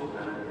visible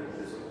and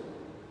invisible.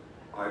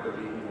 I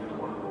believe in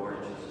one Lord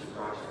Jesus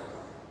Christ,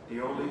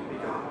 the only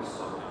begotten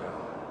Son of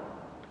God,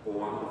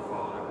 born of the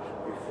Father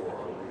before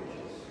all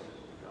ages,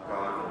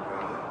 God from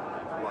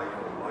God, light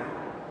from light,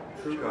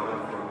 true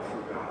God from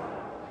true God,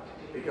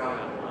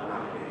 begotten,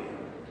 not made,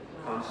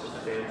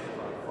 consubstantial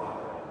by the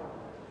Father.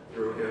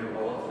 Through him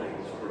all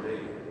things were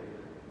made.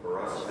 For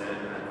us men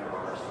and for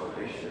our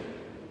salvation,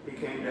 he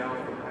came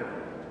down from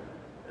heaven,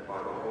 and by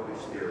the Holy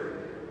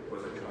Spirit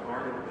was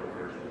incarnate of the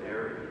Virgin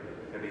Mary,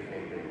 and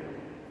became man.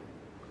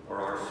 For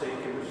our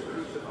sake he was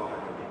crucified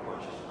under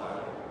Pontius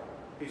Pilate.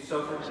 He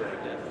suffered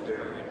death and was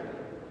buried,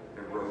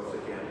 and rose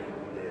again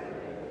from the dead,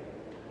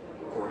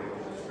 according to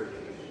the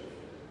Scriptures.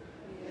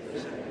 He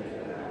ascended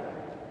into heaven,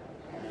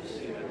 and is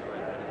seated at the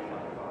right hand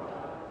of the Father.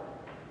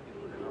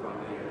 He will come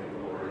again in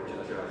glory to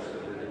judge the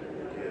living and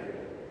the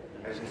dead.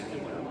 his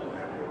kingdom will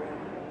have no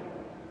end.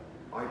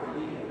 I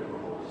believe in the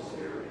Holy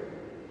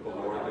Spirit, the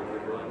Lord, the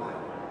giver of life,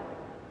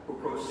 who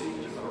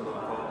proceeds from the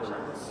Father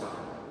and the Son,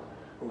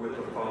 who with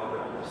the Father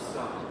and the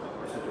Son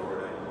is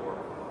adored and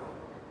glorified,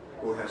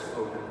 who has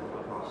spoken from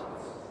the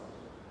prophets.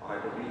 I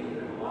believe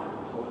in one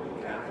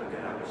holy Catholic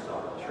and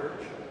Apostolic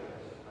Church.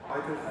 I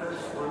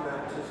confess one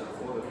baptism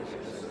for the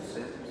forgiveness of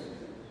sins.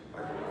 I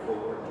look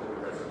forward to the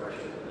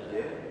resurrection of the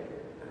dead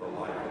and the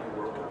life of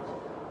the world to come.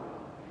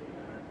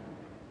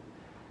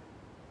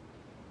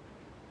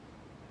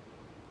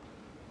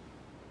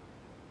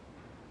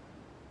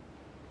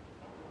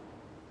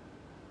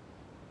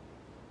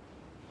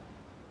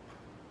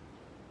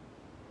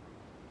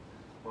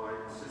 My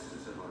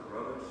sisters and my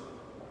brothers,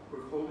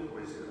 with holy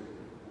wisdom,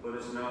 let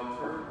us now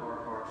turn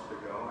our hearts to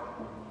God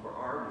for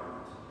our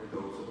needs and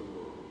those of the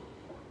world.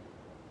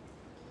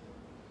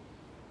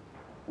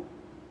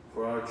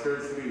 For our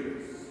church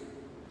leaders,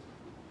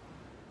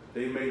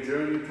 they may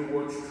journey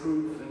towards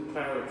truth and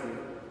clarity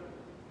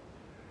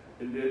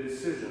in their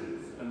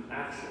decisions and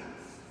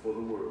actions for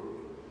the world.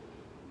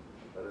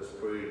 Let us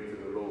pray to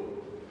the Lord.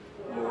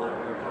 Lord,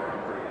 hear our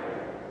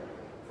prayer.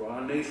 For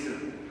our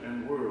nation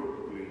and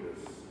world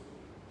leaders,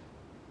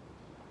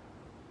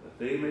 that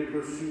they may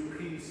pursue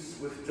peace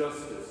with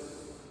justice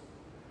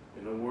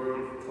in a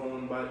world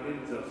torn by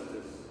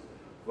injustice,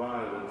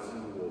 violence,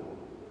 and war.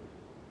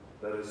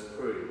 Let us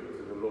pray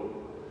to the Lord.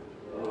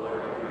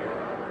 Lord, hear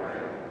our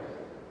prayer.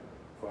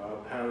 For our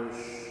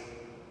parish,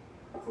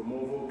 for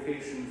more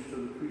vocations to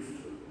the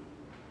priesthood,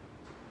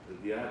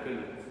 the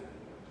diaconate,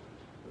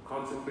 the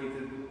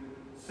consecrated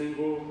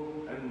single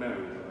and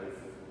married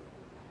life,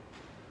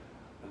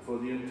 and for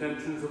the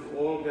intentions of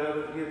all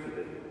gathered here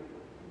today,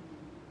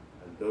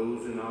 and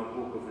those in our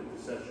book of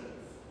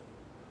intercessions.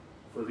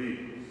 For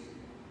these,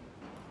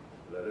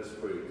 let us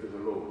pray to the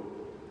Lord.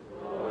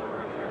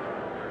 Lord, hear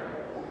our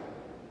prayer.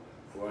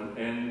 For an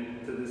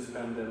end to this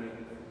pandemic,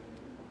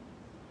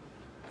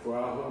 for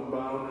our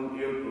homebound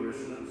and ill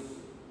parishioners,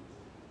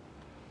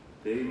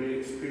 they may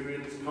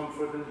experience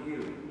comfort and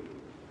healing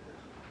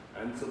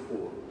and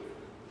support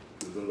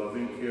through the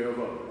loving care of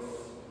others.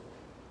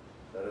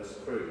 Let us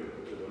pray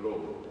to the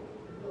Lord.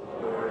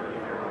 Lord,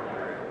 hear our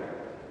prayer.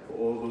 For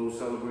all those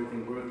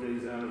celebrating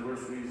birthdays,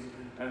 anniversaries,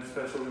 and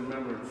special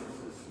remembrances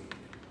this week,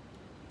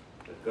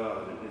 that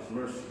God in his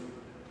mercy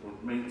will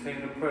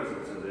maintain a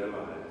presence in their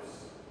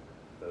lives.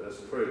 Let us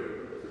pray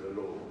to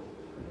the Lord.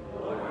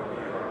 Lord,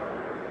 hear our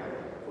prayer.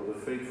 For the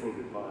faithful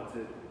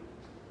departed,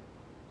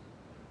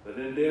 that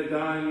in their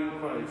dying in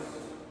Christ,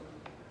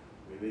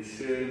 may they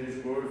share in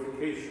his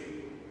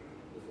glorification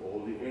with all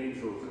the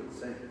angels and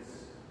saints.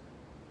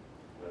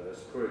 Let us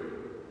pray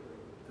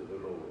to the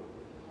Lord.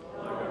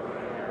 Lord,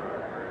 hear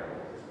our prayer.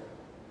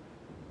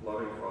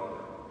 Loving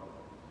Father,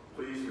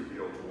 please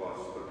reveal to us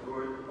the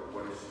good of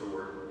what is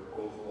stored,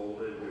 both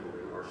old and new,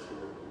 in our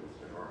storerooms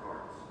and our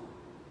hearts.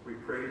 We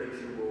pray that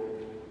you will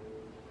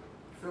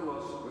fill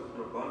us with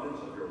an abundance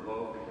of your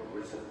love and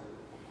your wisdom,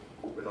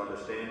 with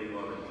understanding,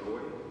 love, and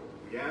joy.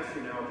 We ask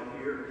you now to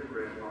hear and to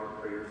grant our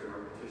prayers and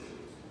our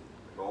petitions.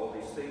 And all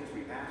these things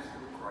we ask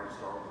through Christ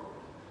our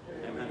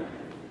Lord. Amen.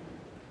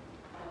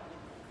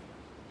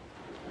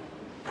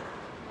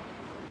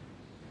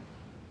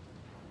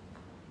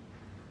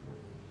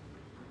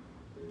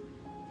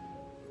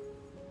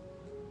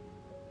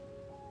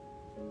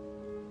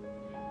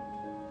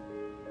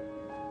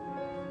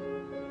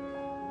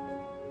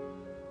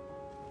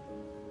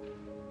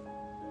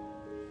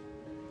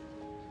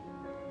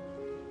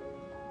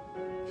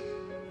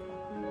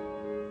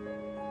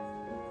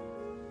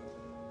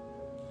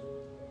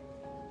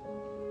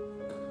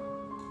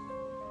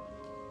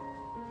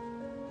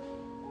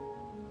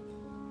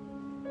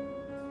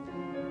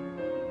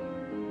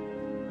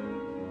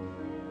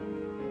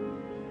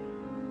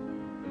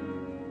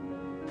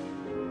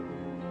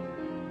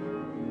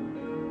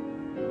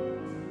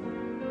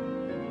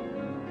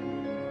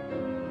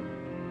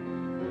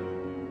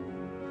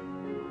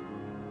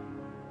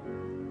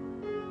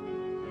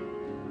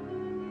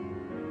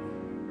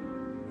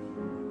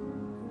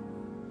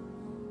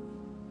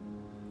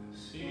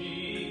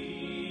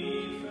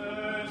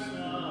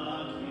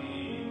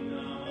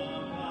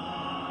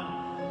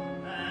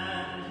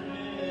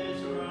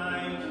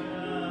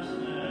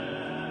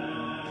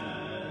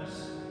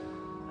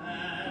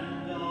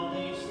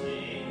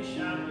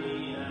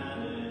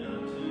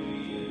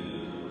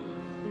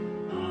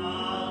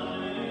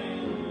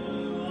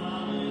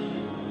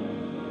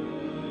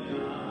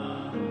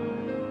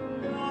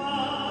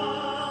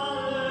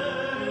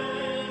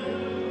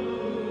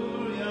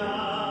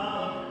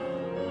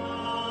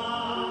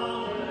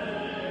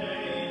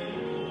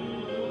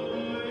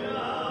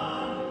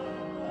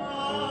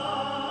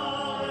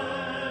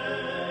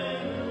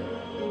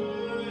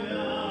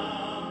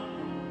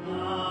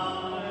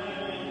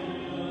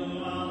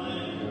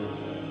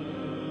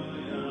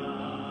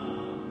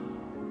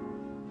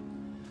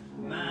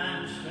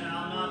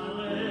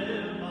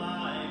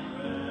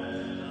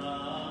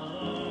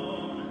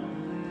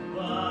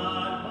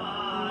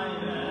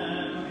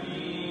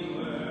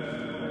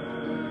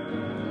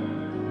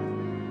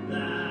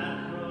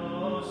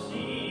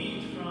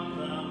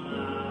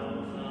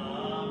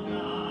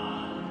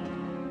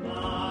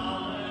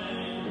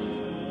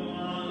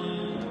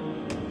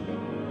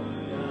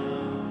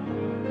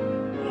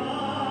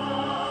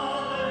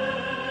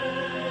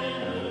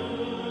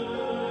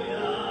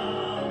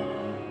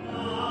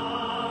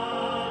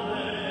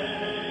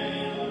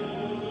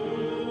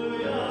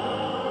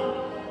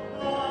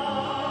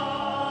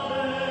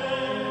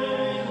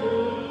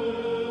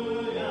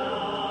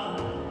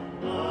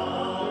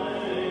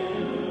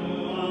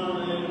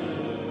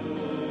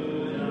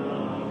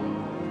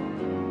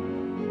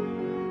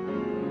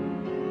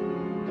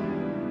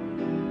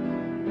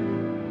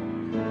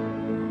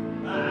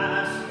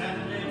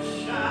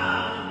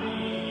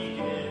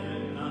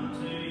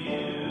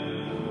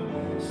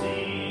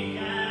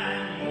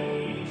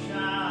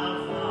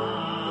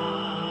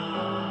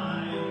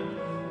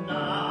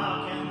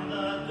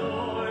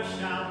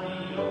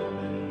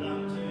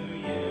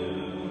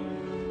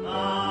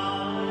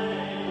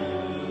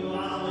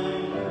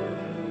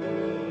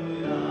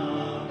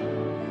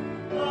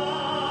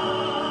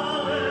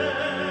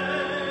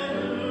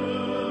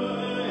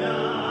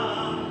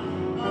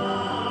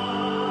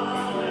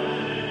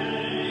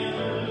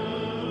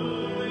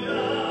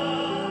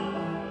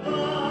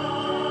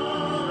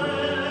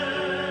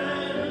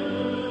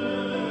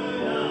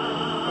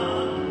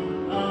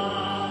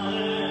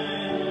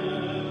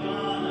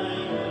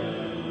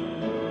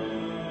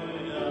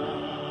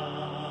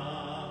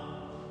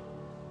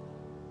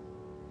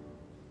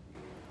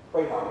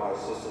 my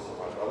sisters and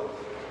my brothers,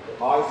 that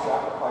my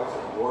sacrifice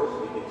and yours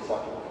may be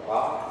acceptable to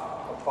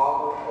God, the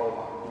Father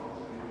Almighty.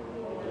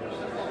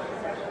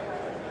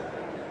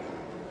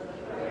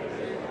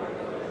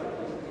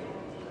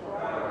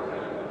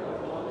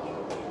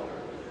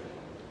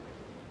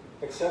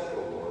 Accept, O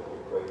Lord, we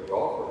pray, the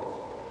offerings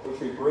which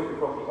we bring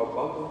from the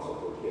abundance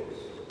of your gifts,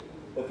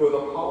 that through the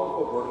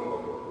powerful working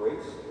of your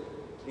grace,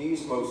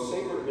 these most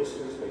sacred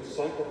mysteries may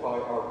sanctify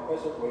our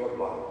present way of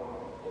life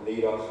and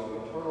lead us to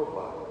eternal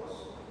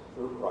gladness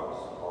through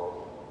Christ our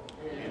Lord.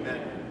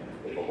 Amen.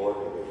 May the Lord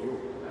be with you.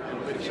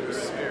 And with your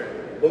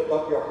spirit. Lift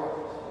up your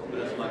hearts.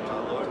 Let us look to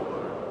the Lord.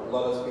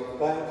 Let us give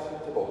thanks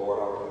to the Lord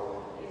our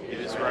God. It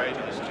is right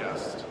and is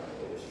just.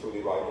 It is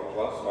truly right and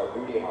just, our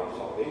duty and our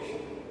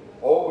salvation,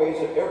 always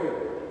and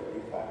everywhere to give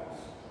you thanks.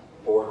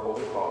 Lord,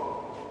 Holy Father,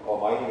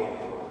 Almighty and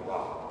eternal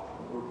God,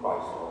 through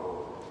Christ our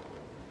Lord.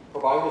 For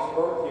by his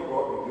birth he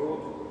brought renewal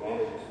to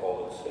humanity's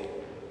fallen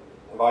state,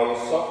 and by his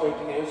suffering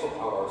canceled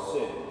out our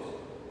sins.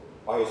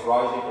 By his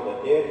rising from the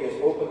dead he has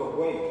opened the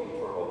way to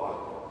eternal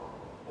life.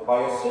 And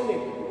by ascending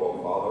to you, O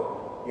Father,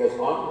 he has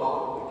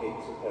unlocked the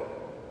gates of heaven.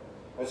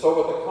 And so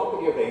with the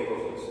company of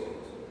angels and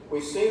saints, we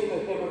sing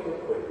the hymn of your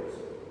praise,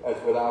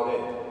 as without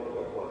end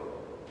we acclaim.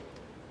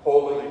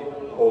 Holy,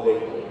 holy,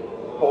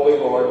 holy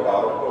Lord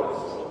God of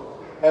hosts,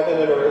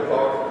 heaven and earth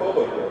are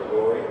full of your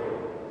glory.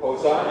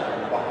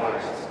 Hosanna in the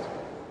highest.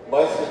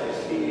 Blessed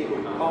is he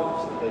who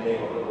comes in the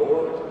name of the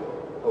Lord.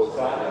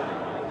 Hosanna in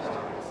the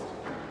highest.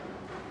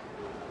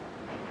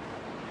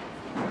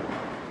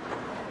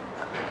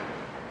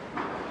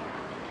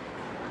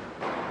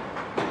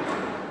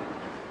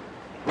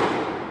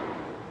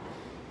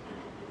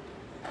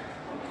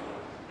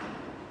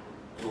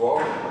 You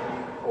are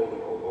indeed holy,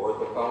 O Lord,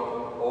 the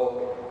fountain of all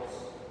goodness.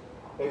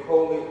 Make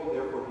holy,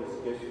 therefore, these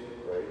gifts, we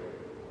pray,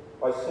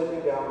 by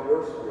sending down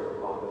your Spirit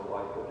upon them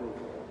like the dew,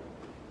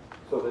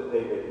 so that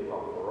they may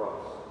become for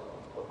us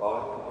the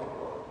body and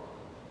blood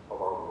of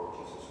our Lord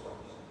Jesus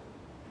Christ.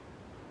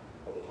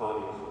 At the time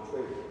he was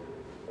betrayed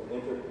and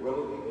entered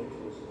willingly into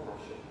his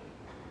passion,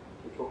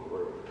 he took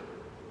bread,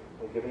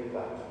 and giving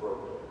thanks,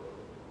 broke it,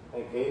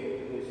 and gave it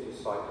to his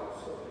disciples,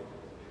 saying,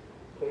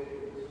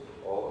 Take this,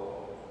 all of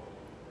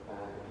it,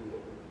 and eat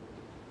it.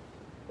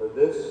 For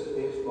this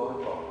is my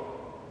body,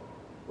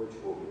 which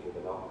will be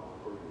given up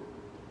for you.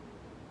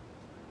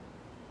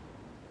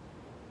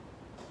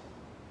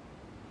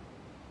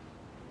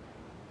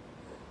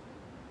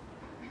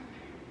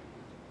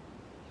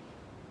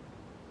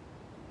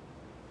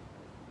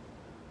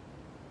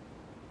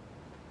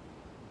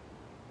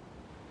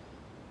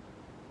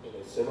 In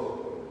a similar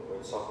way,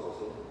 when supper was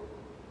ended,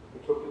 he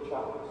took the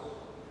chalice,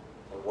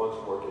 and once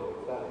more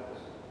giving thanks,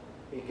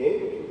 he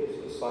gave it to his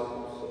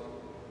disciples, saying,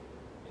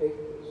 Take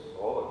this,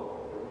 all of you,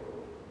 and drink of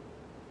it.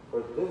 For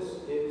this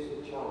is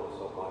the chalice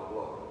of my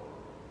blood,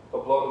 the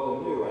blood of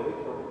the new and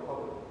eternal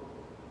covenant,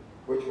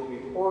 which will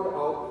be poured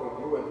out for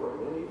you and for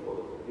many for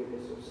the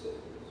forgiveness of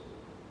sins.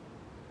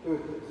 Do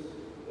this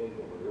in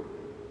memory of me.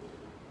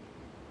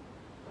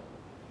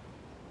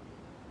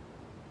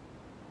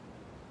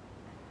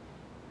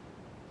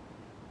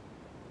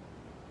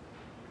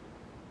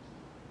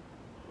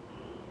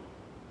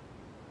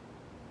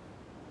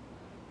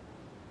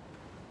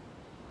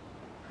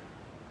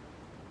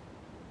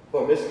 The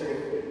mystery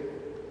of faith.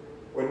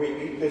 When we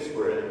eat this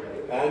bread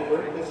and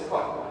drink this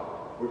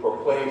cup, we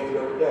proclaim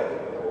your death,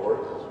 Lord,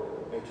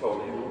 until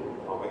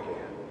you come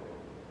again.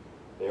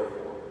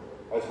 Therefore,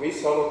 as we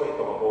celebrate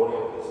the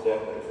memorial of his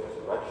death and his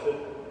resurrection,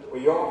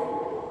 we offer you,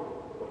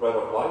 Lord, the bread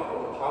of life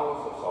and the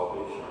chalice of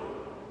salvation.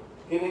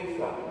 Giving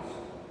thanks,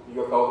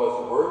 you have held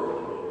us worthy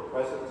to be in your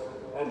presence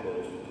and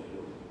minister to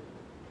you.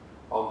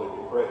 Humbly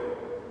we pray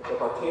that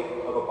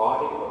partaking of the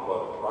body and the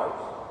blood of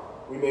Christ,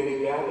 we may be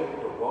gathered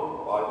into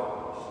one by the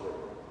Holy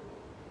Spirit.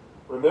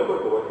 Remember,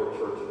 Lord, your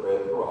church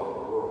spread throughout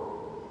the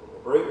world,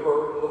 and bring her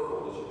to the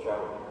fullness of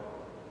charity.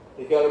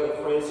 Together with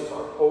Francis,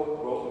 our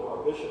Pope, Wilson, our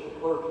Bishop, and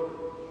clergy,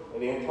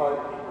 and the entire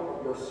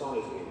people your Son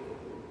is made for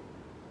you.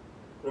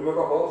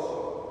 Remember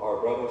also our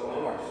brothers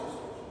and our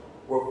sisters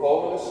who have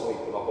fallen asleep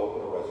in the hope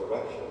of the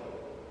resurrection,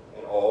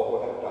 and all who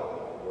have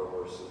died in your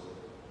mercy.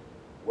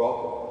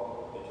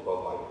 Welcome into the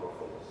light of your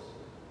face.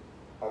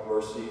 Have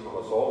mercy on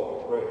us all,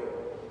 we pray,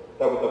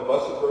 that with the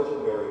Blessed Virgin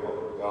Mary,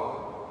 Mother of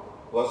God,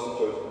 Blessed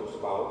Joseph, her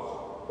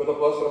spouse, with the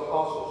blessed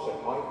Apostle,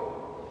 St. Michael,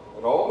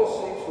 and all the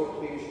saints who have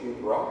pleased you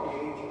throughout the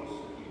ages,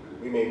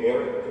 we may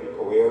merit to be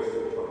co-heirs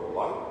to eternal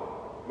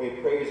life, may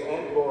praise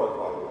and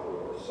glorify you through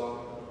your Son,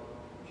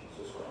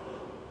 Jesus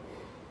Christ.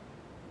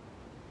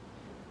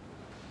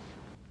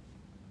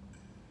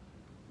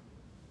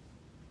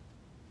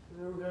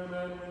 Through him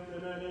and with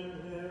him and in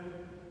him,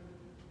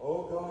 O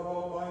God,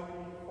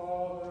 Almighty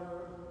Father,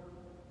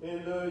 in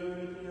the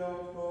unity of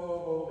the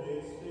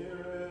Holy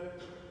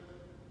Spirit,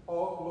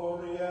 all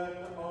glory and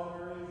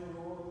honor is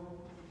yours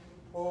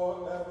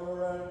forever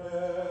and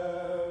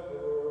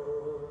ever.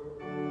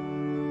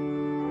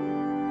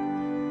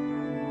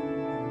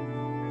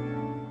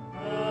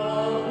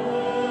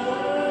 Amen.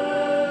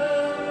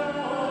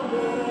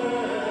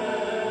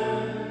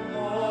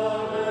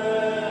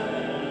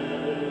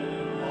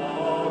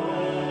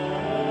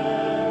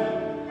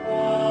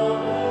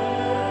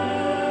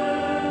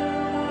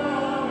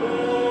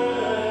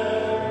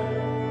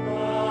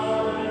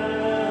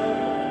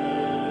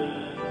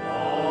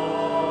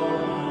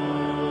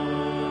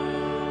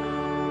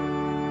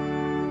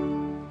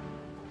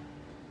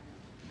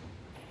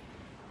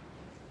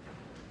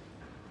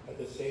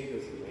 the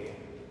Savior's man,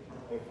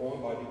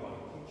 informed by divine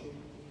teaching,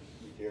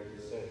 we dare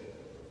to say,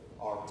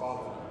 Our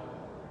Father,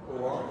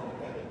 who art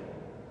in heaven,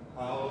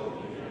 hallowed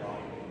be thy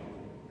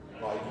name.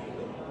 Thy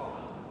kingdom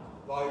come,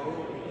 thy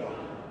will be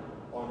done,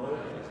 on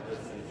earth as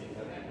it is in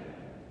heaven.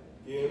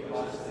 Give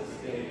us this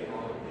day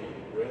our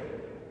daily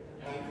bread,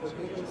 and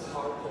forgive us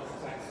our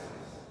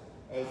trespasses,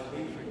 as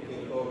we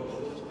forgive those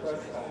who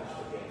trespass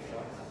against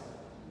us.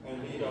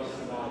 And lead us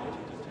not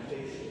into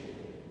temptation,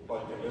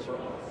 but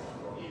deliver us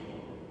from evil.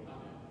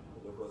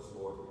 Deliver us,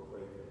 Lord, we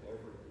pray, from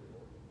every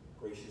evil.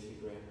 Graciously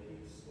grant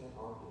peace in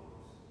our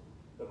days,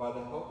 that by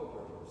the help of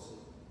your mercy,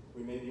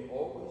 we may be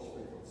always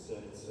free from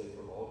sin and safe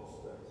from all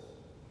distress,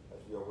 as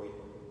we await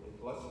the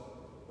blessed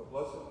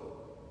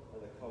hope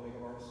and the coming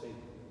of our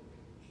Savior,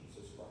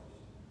 Jesus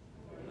Christ.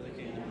 For the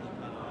kingdom and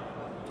the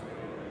power and the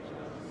glory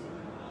forever.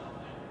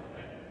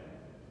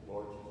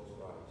 Lord Jesus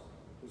Christ,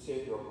 who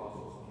said to your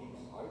apostles,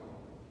 Peace I give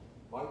you,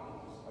 my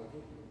peace I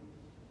give you.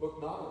 Look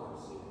not on our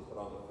sins,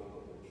 but on the faith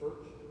of your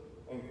church,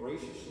 and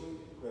graciously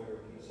grant her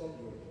peace and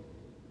unity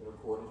in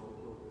accordance with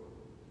your will,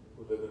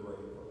 who live and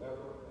reign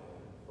forever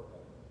and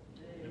forever.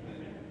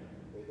 Amen.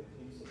 May the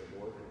peace of the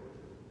Lord be with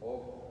you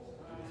always.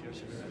 With your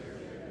spirit.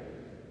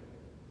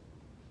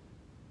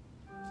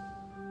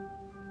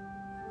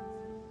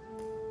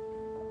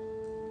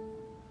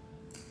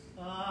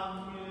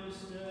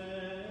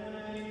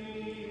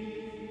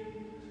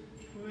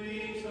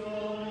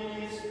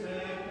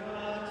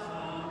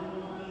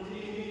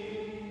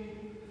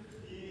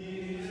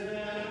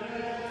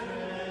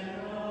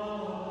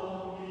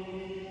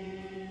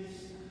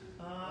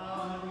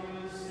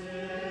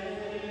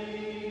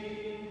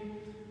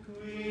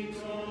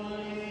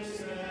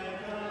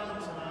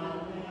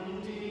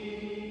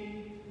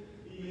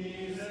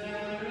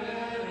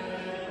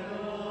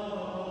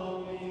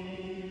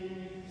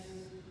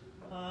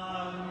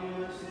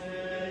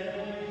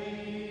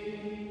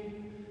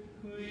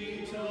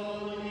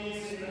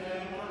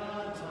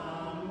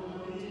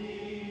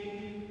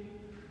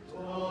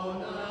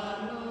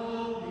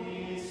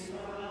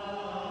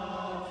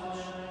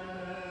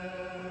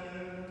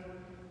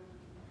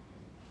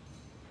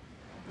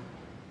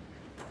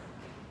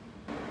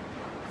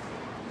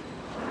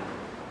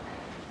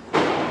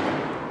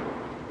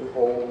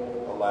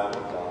 Behold the Lamb of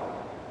God.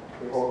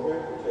 Behold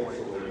him who takes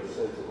away the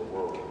sins of the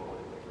world.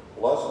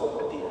 Blessed are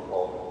those who are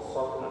called to the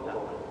supper of the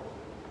Lord.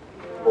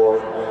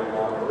 Lord, I am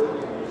not worthy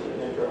you should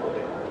enter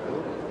under my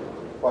roof,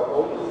 but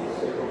only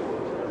say the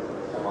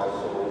word, and my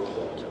soul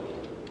shall live.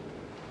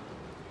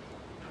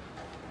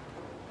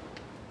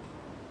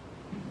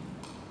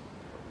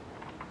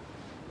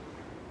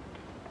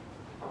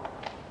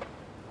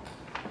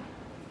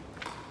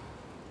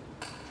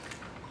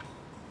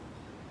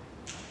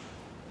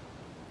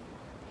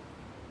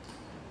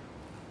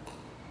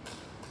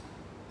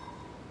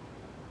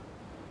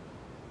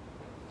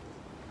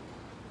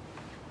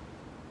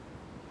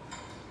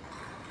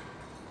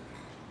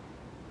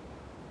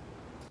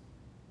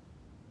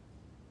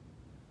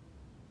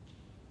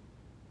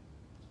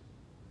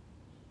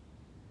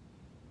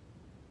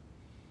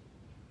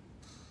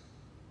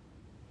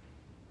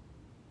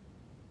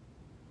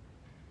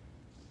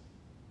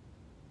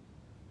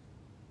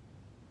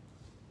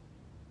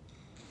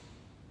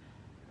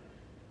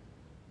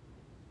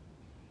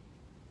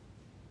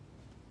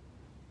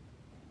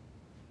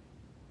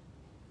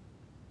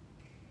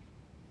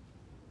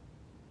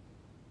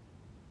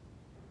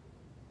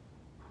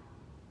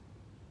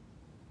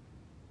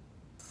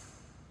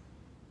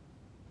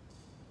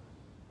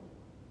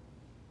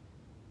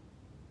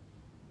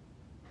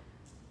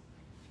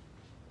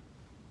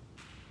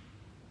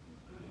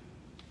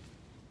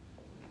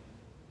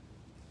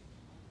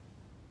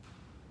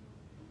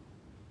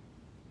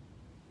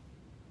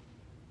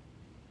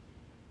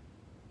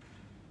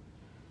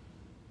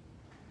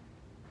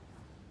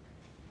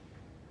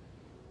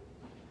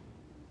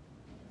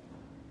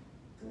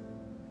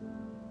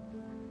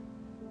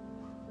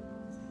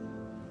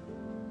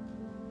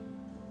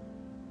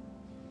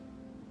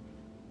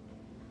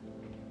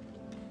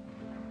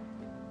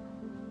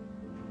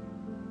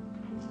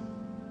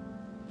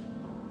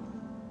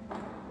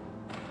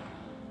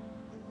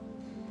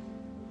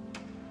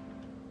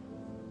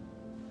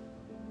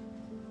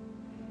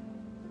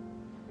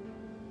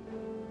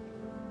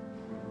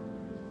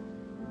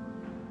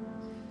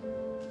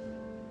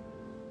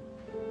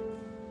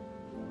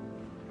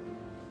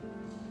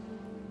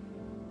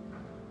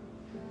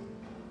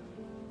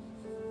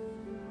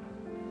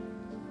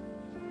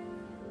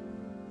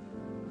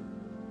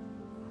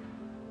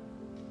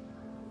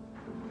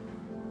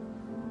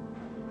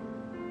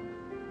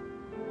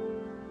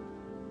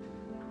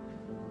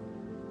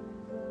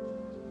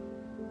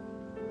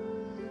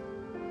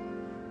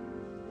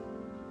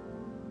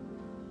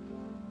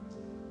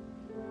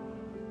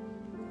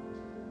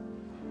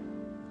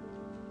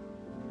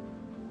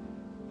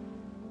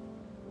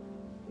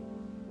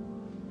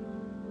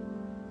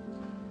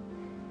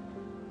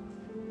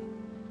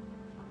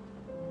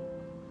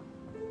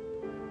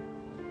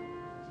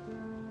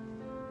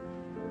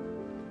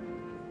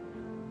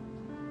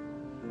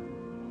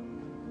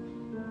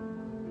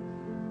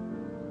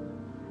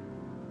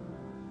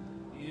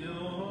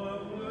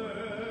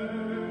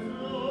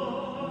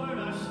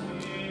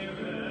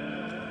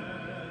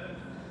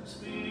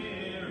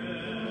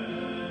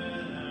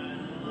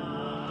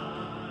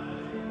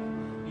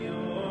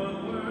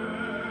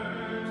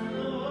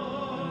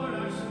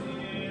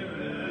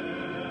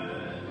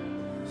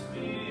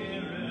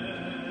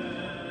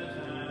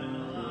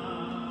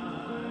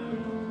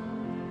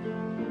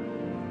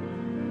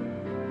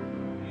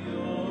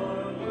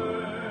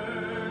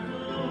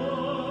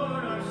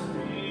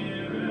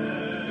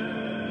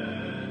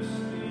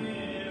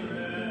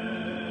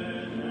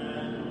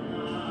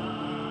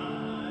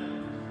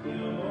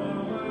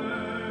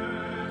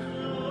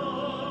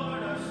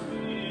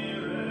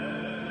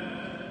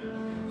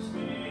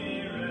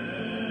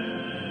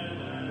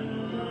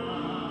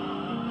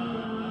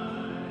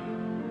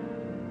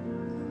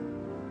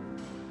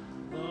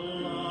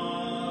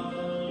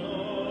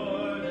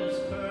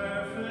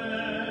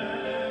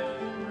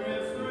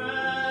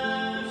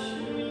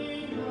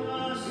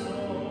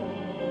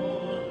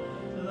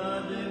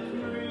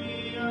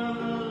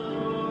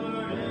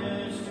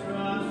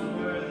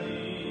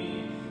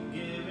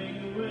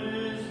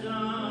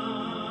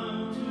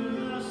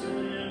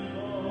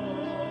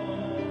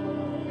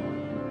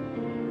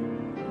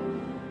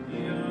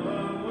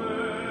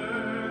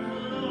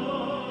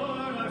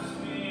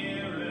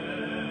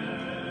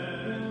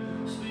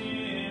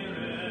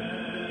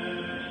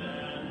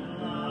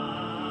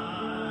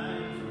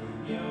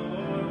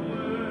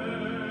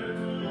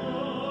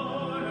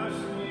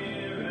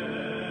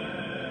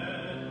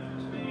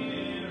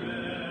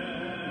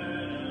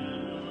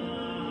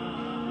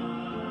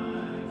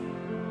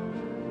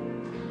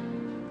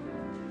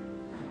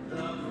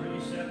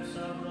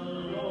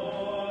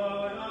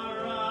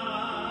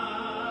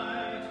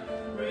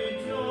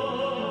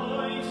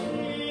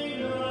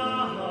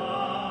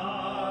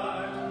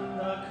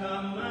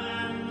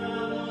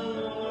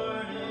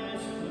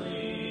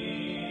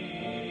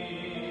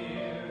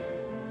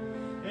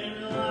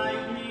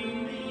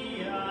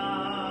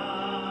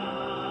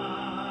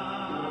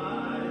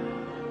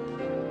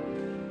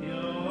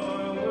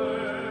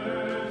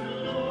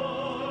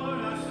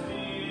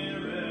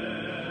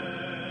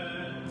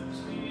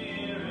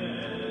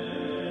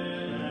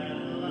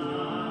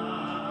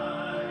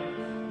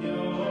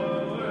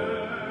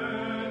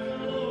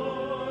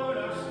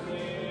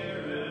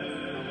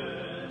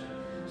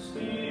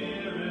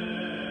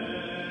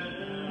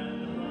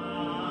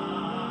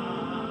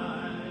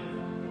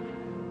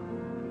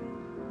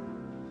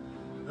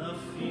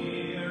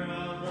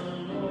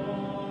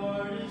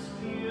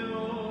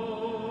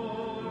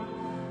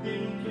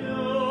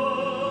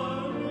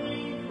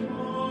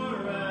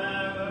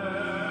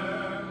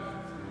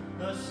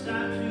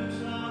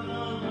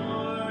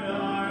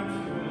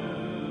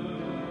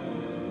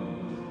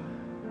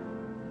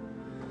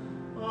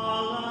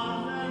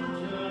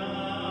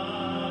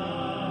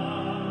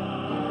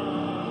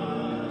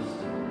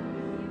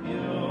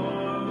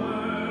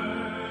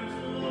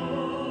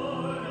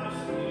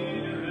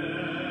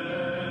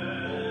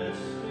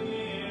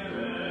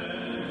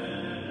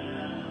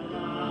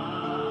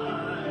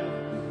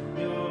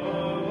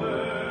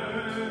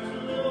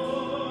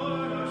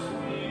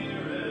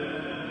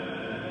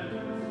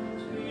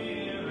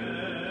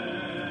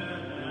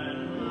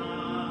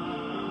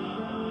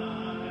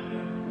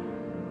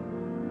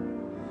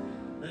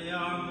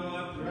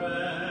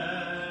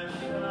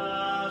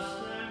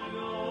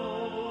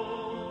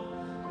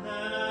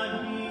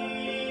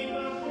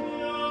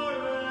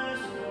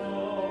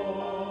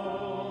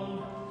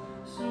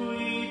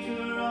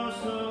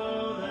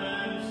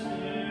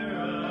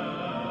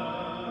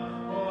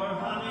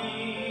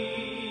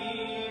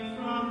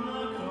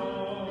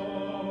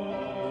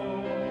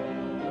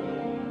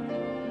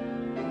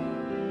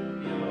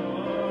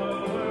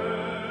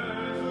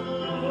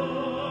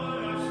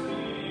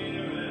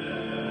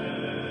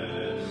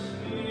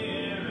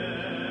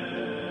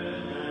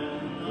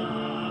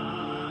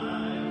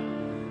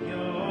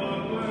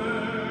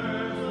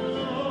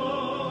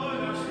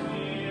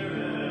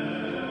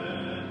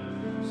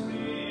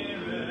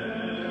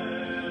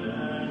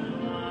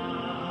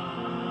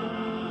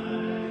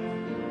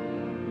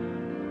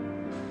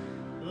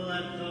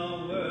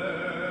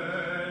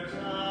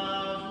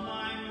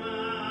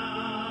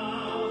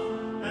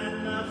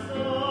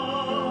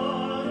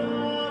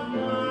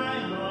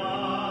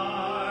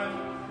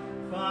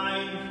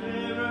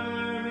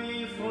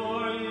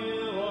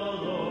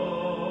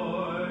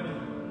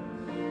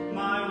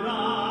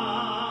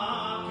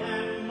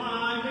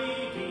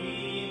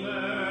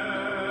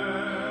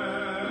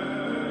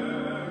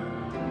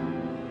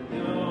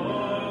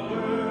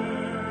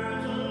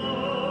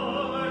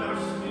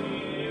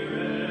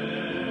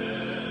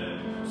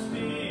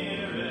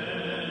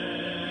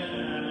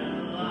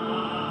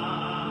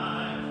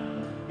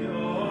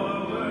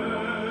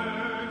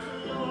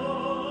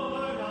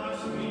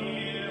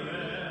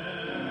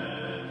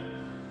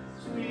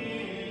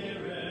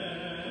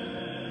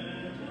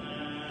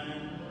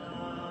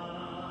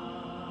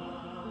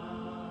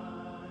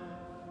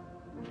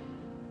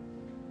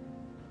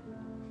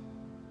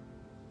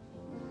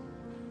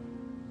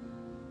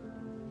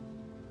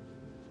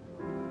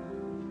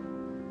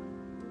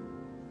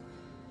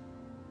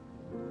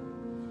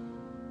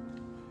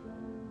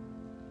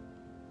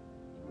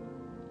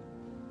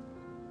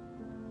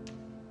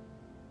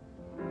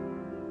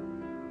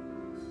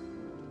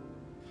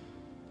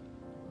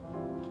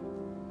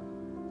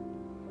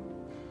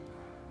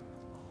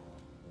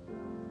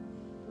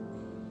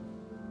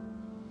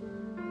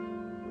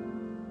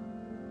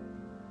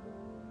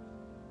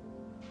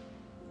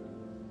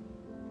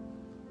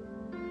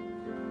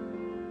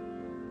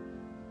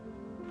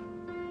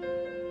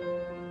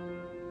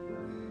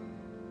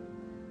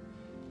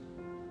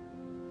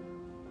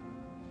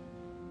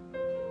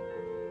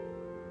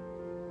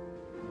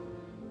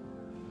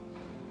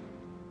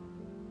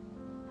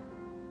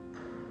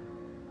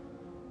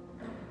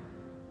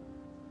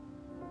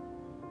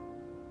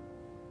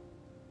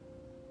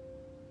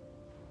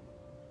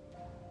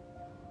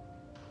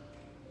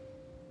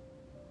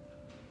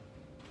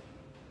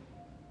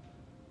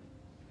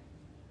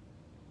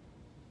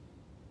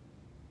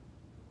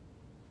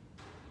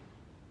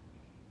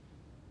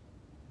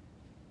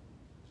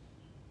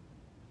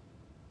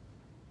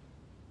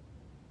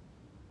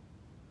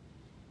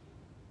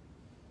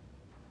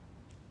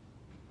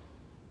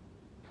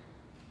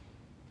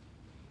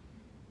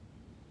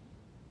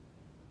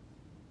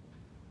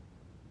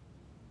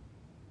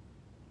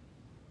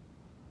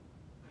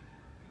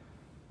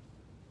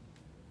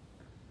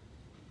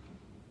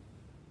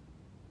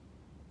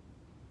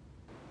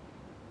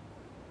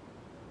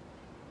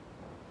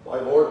 My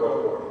Lord, what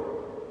a morning.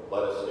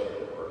 Let us stand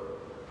in prayer.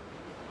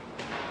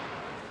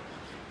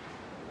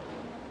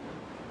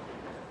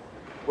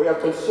 We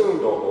have consumed,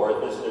 O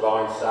Lord, this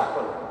divine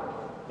sacrament,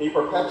 the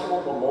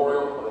perpetual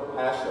memorial of the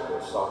passion of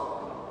your Son.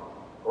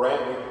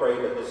 Grant, we pray,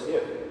 that this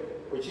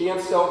gift, which he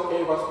himself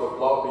gave us with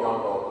love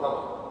beyond all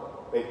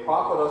telling, may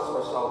profit us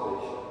for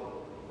salvation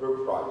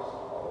through Christ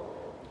our Lord.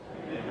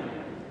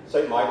 Amen.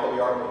 Saint Michael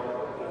the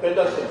Archangel, defend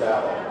us in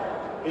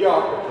battle. Be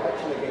our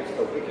protection against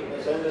the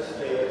wickedness and the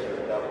snares of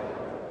the devil.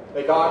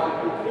 May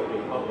God rebuke him,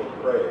 we humbly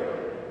pray.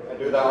 And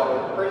do thou,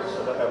 O Prince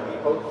of the heavenly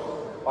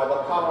host, by the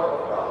power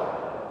of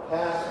God,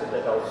 cast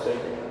into hell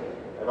Satan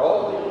and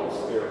all the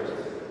evil spirits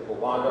who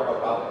wander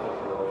about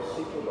the world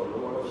seeking the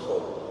ruin of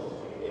souls.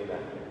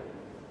 Amen.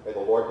 May the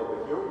Lord be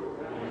with you.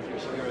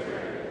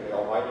 May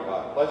Almighty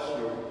God bless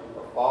you,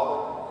 the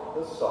Father,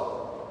 the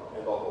Son,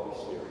 and the Holy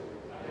Spirit.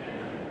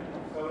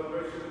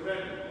 Celebration is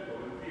ended. Go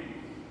in peace.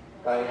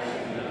 Thanks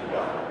be to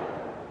God.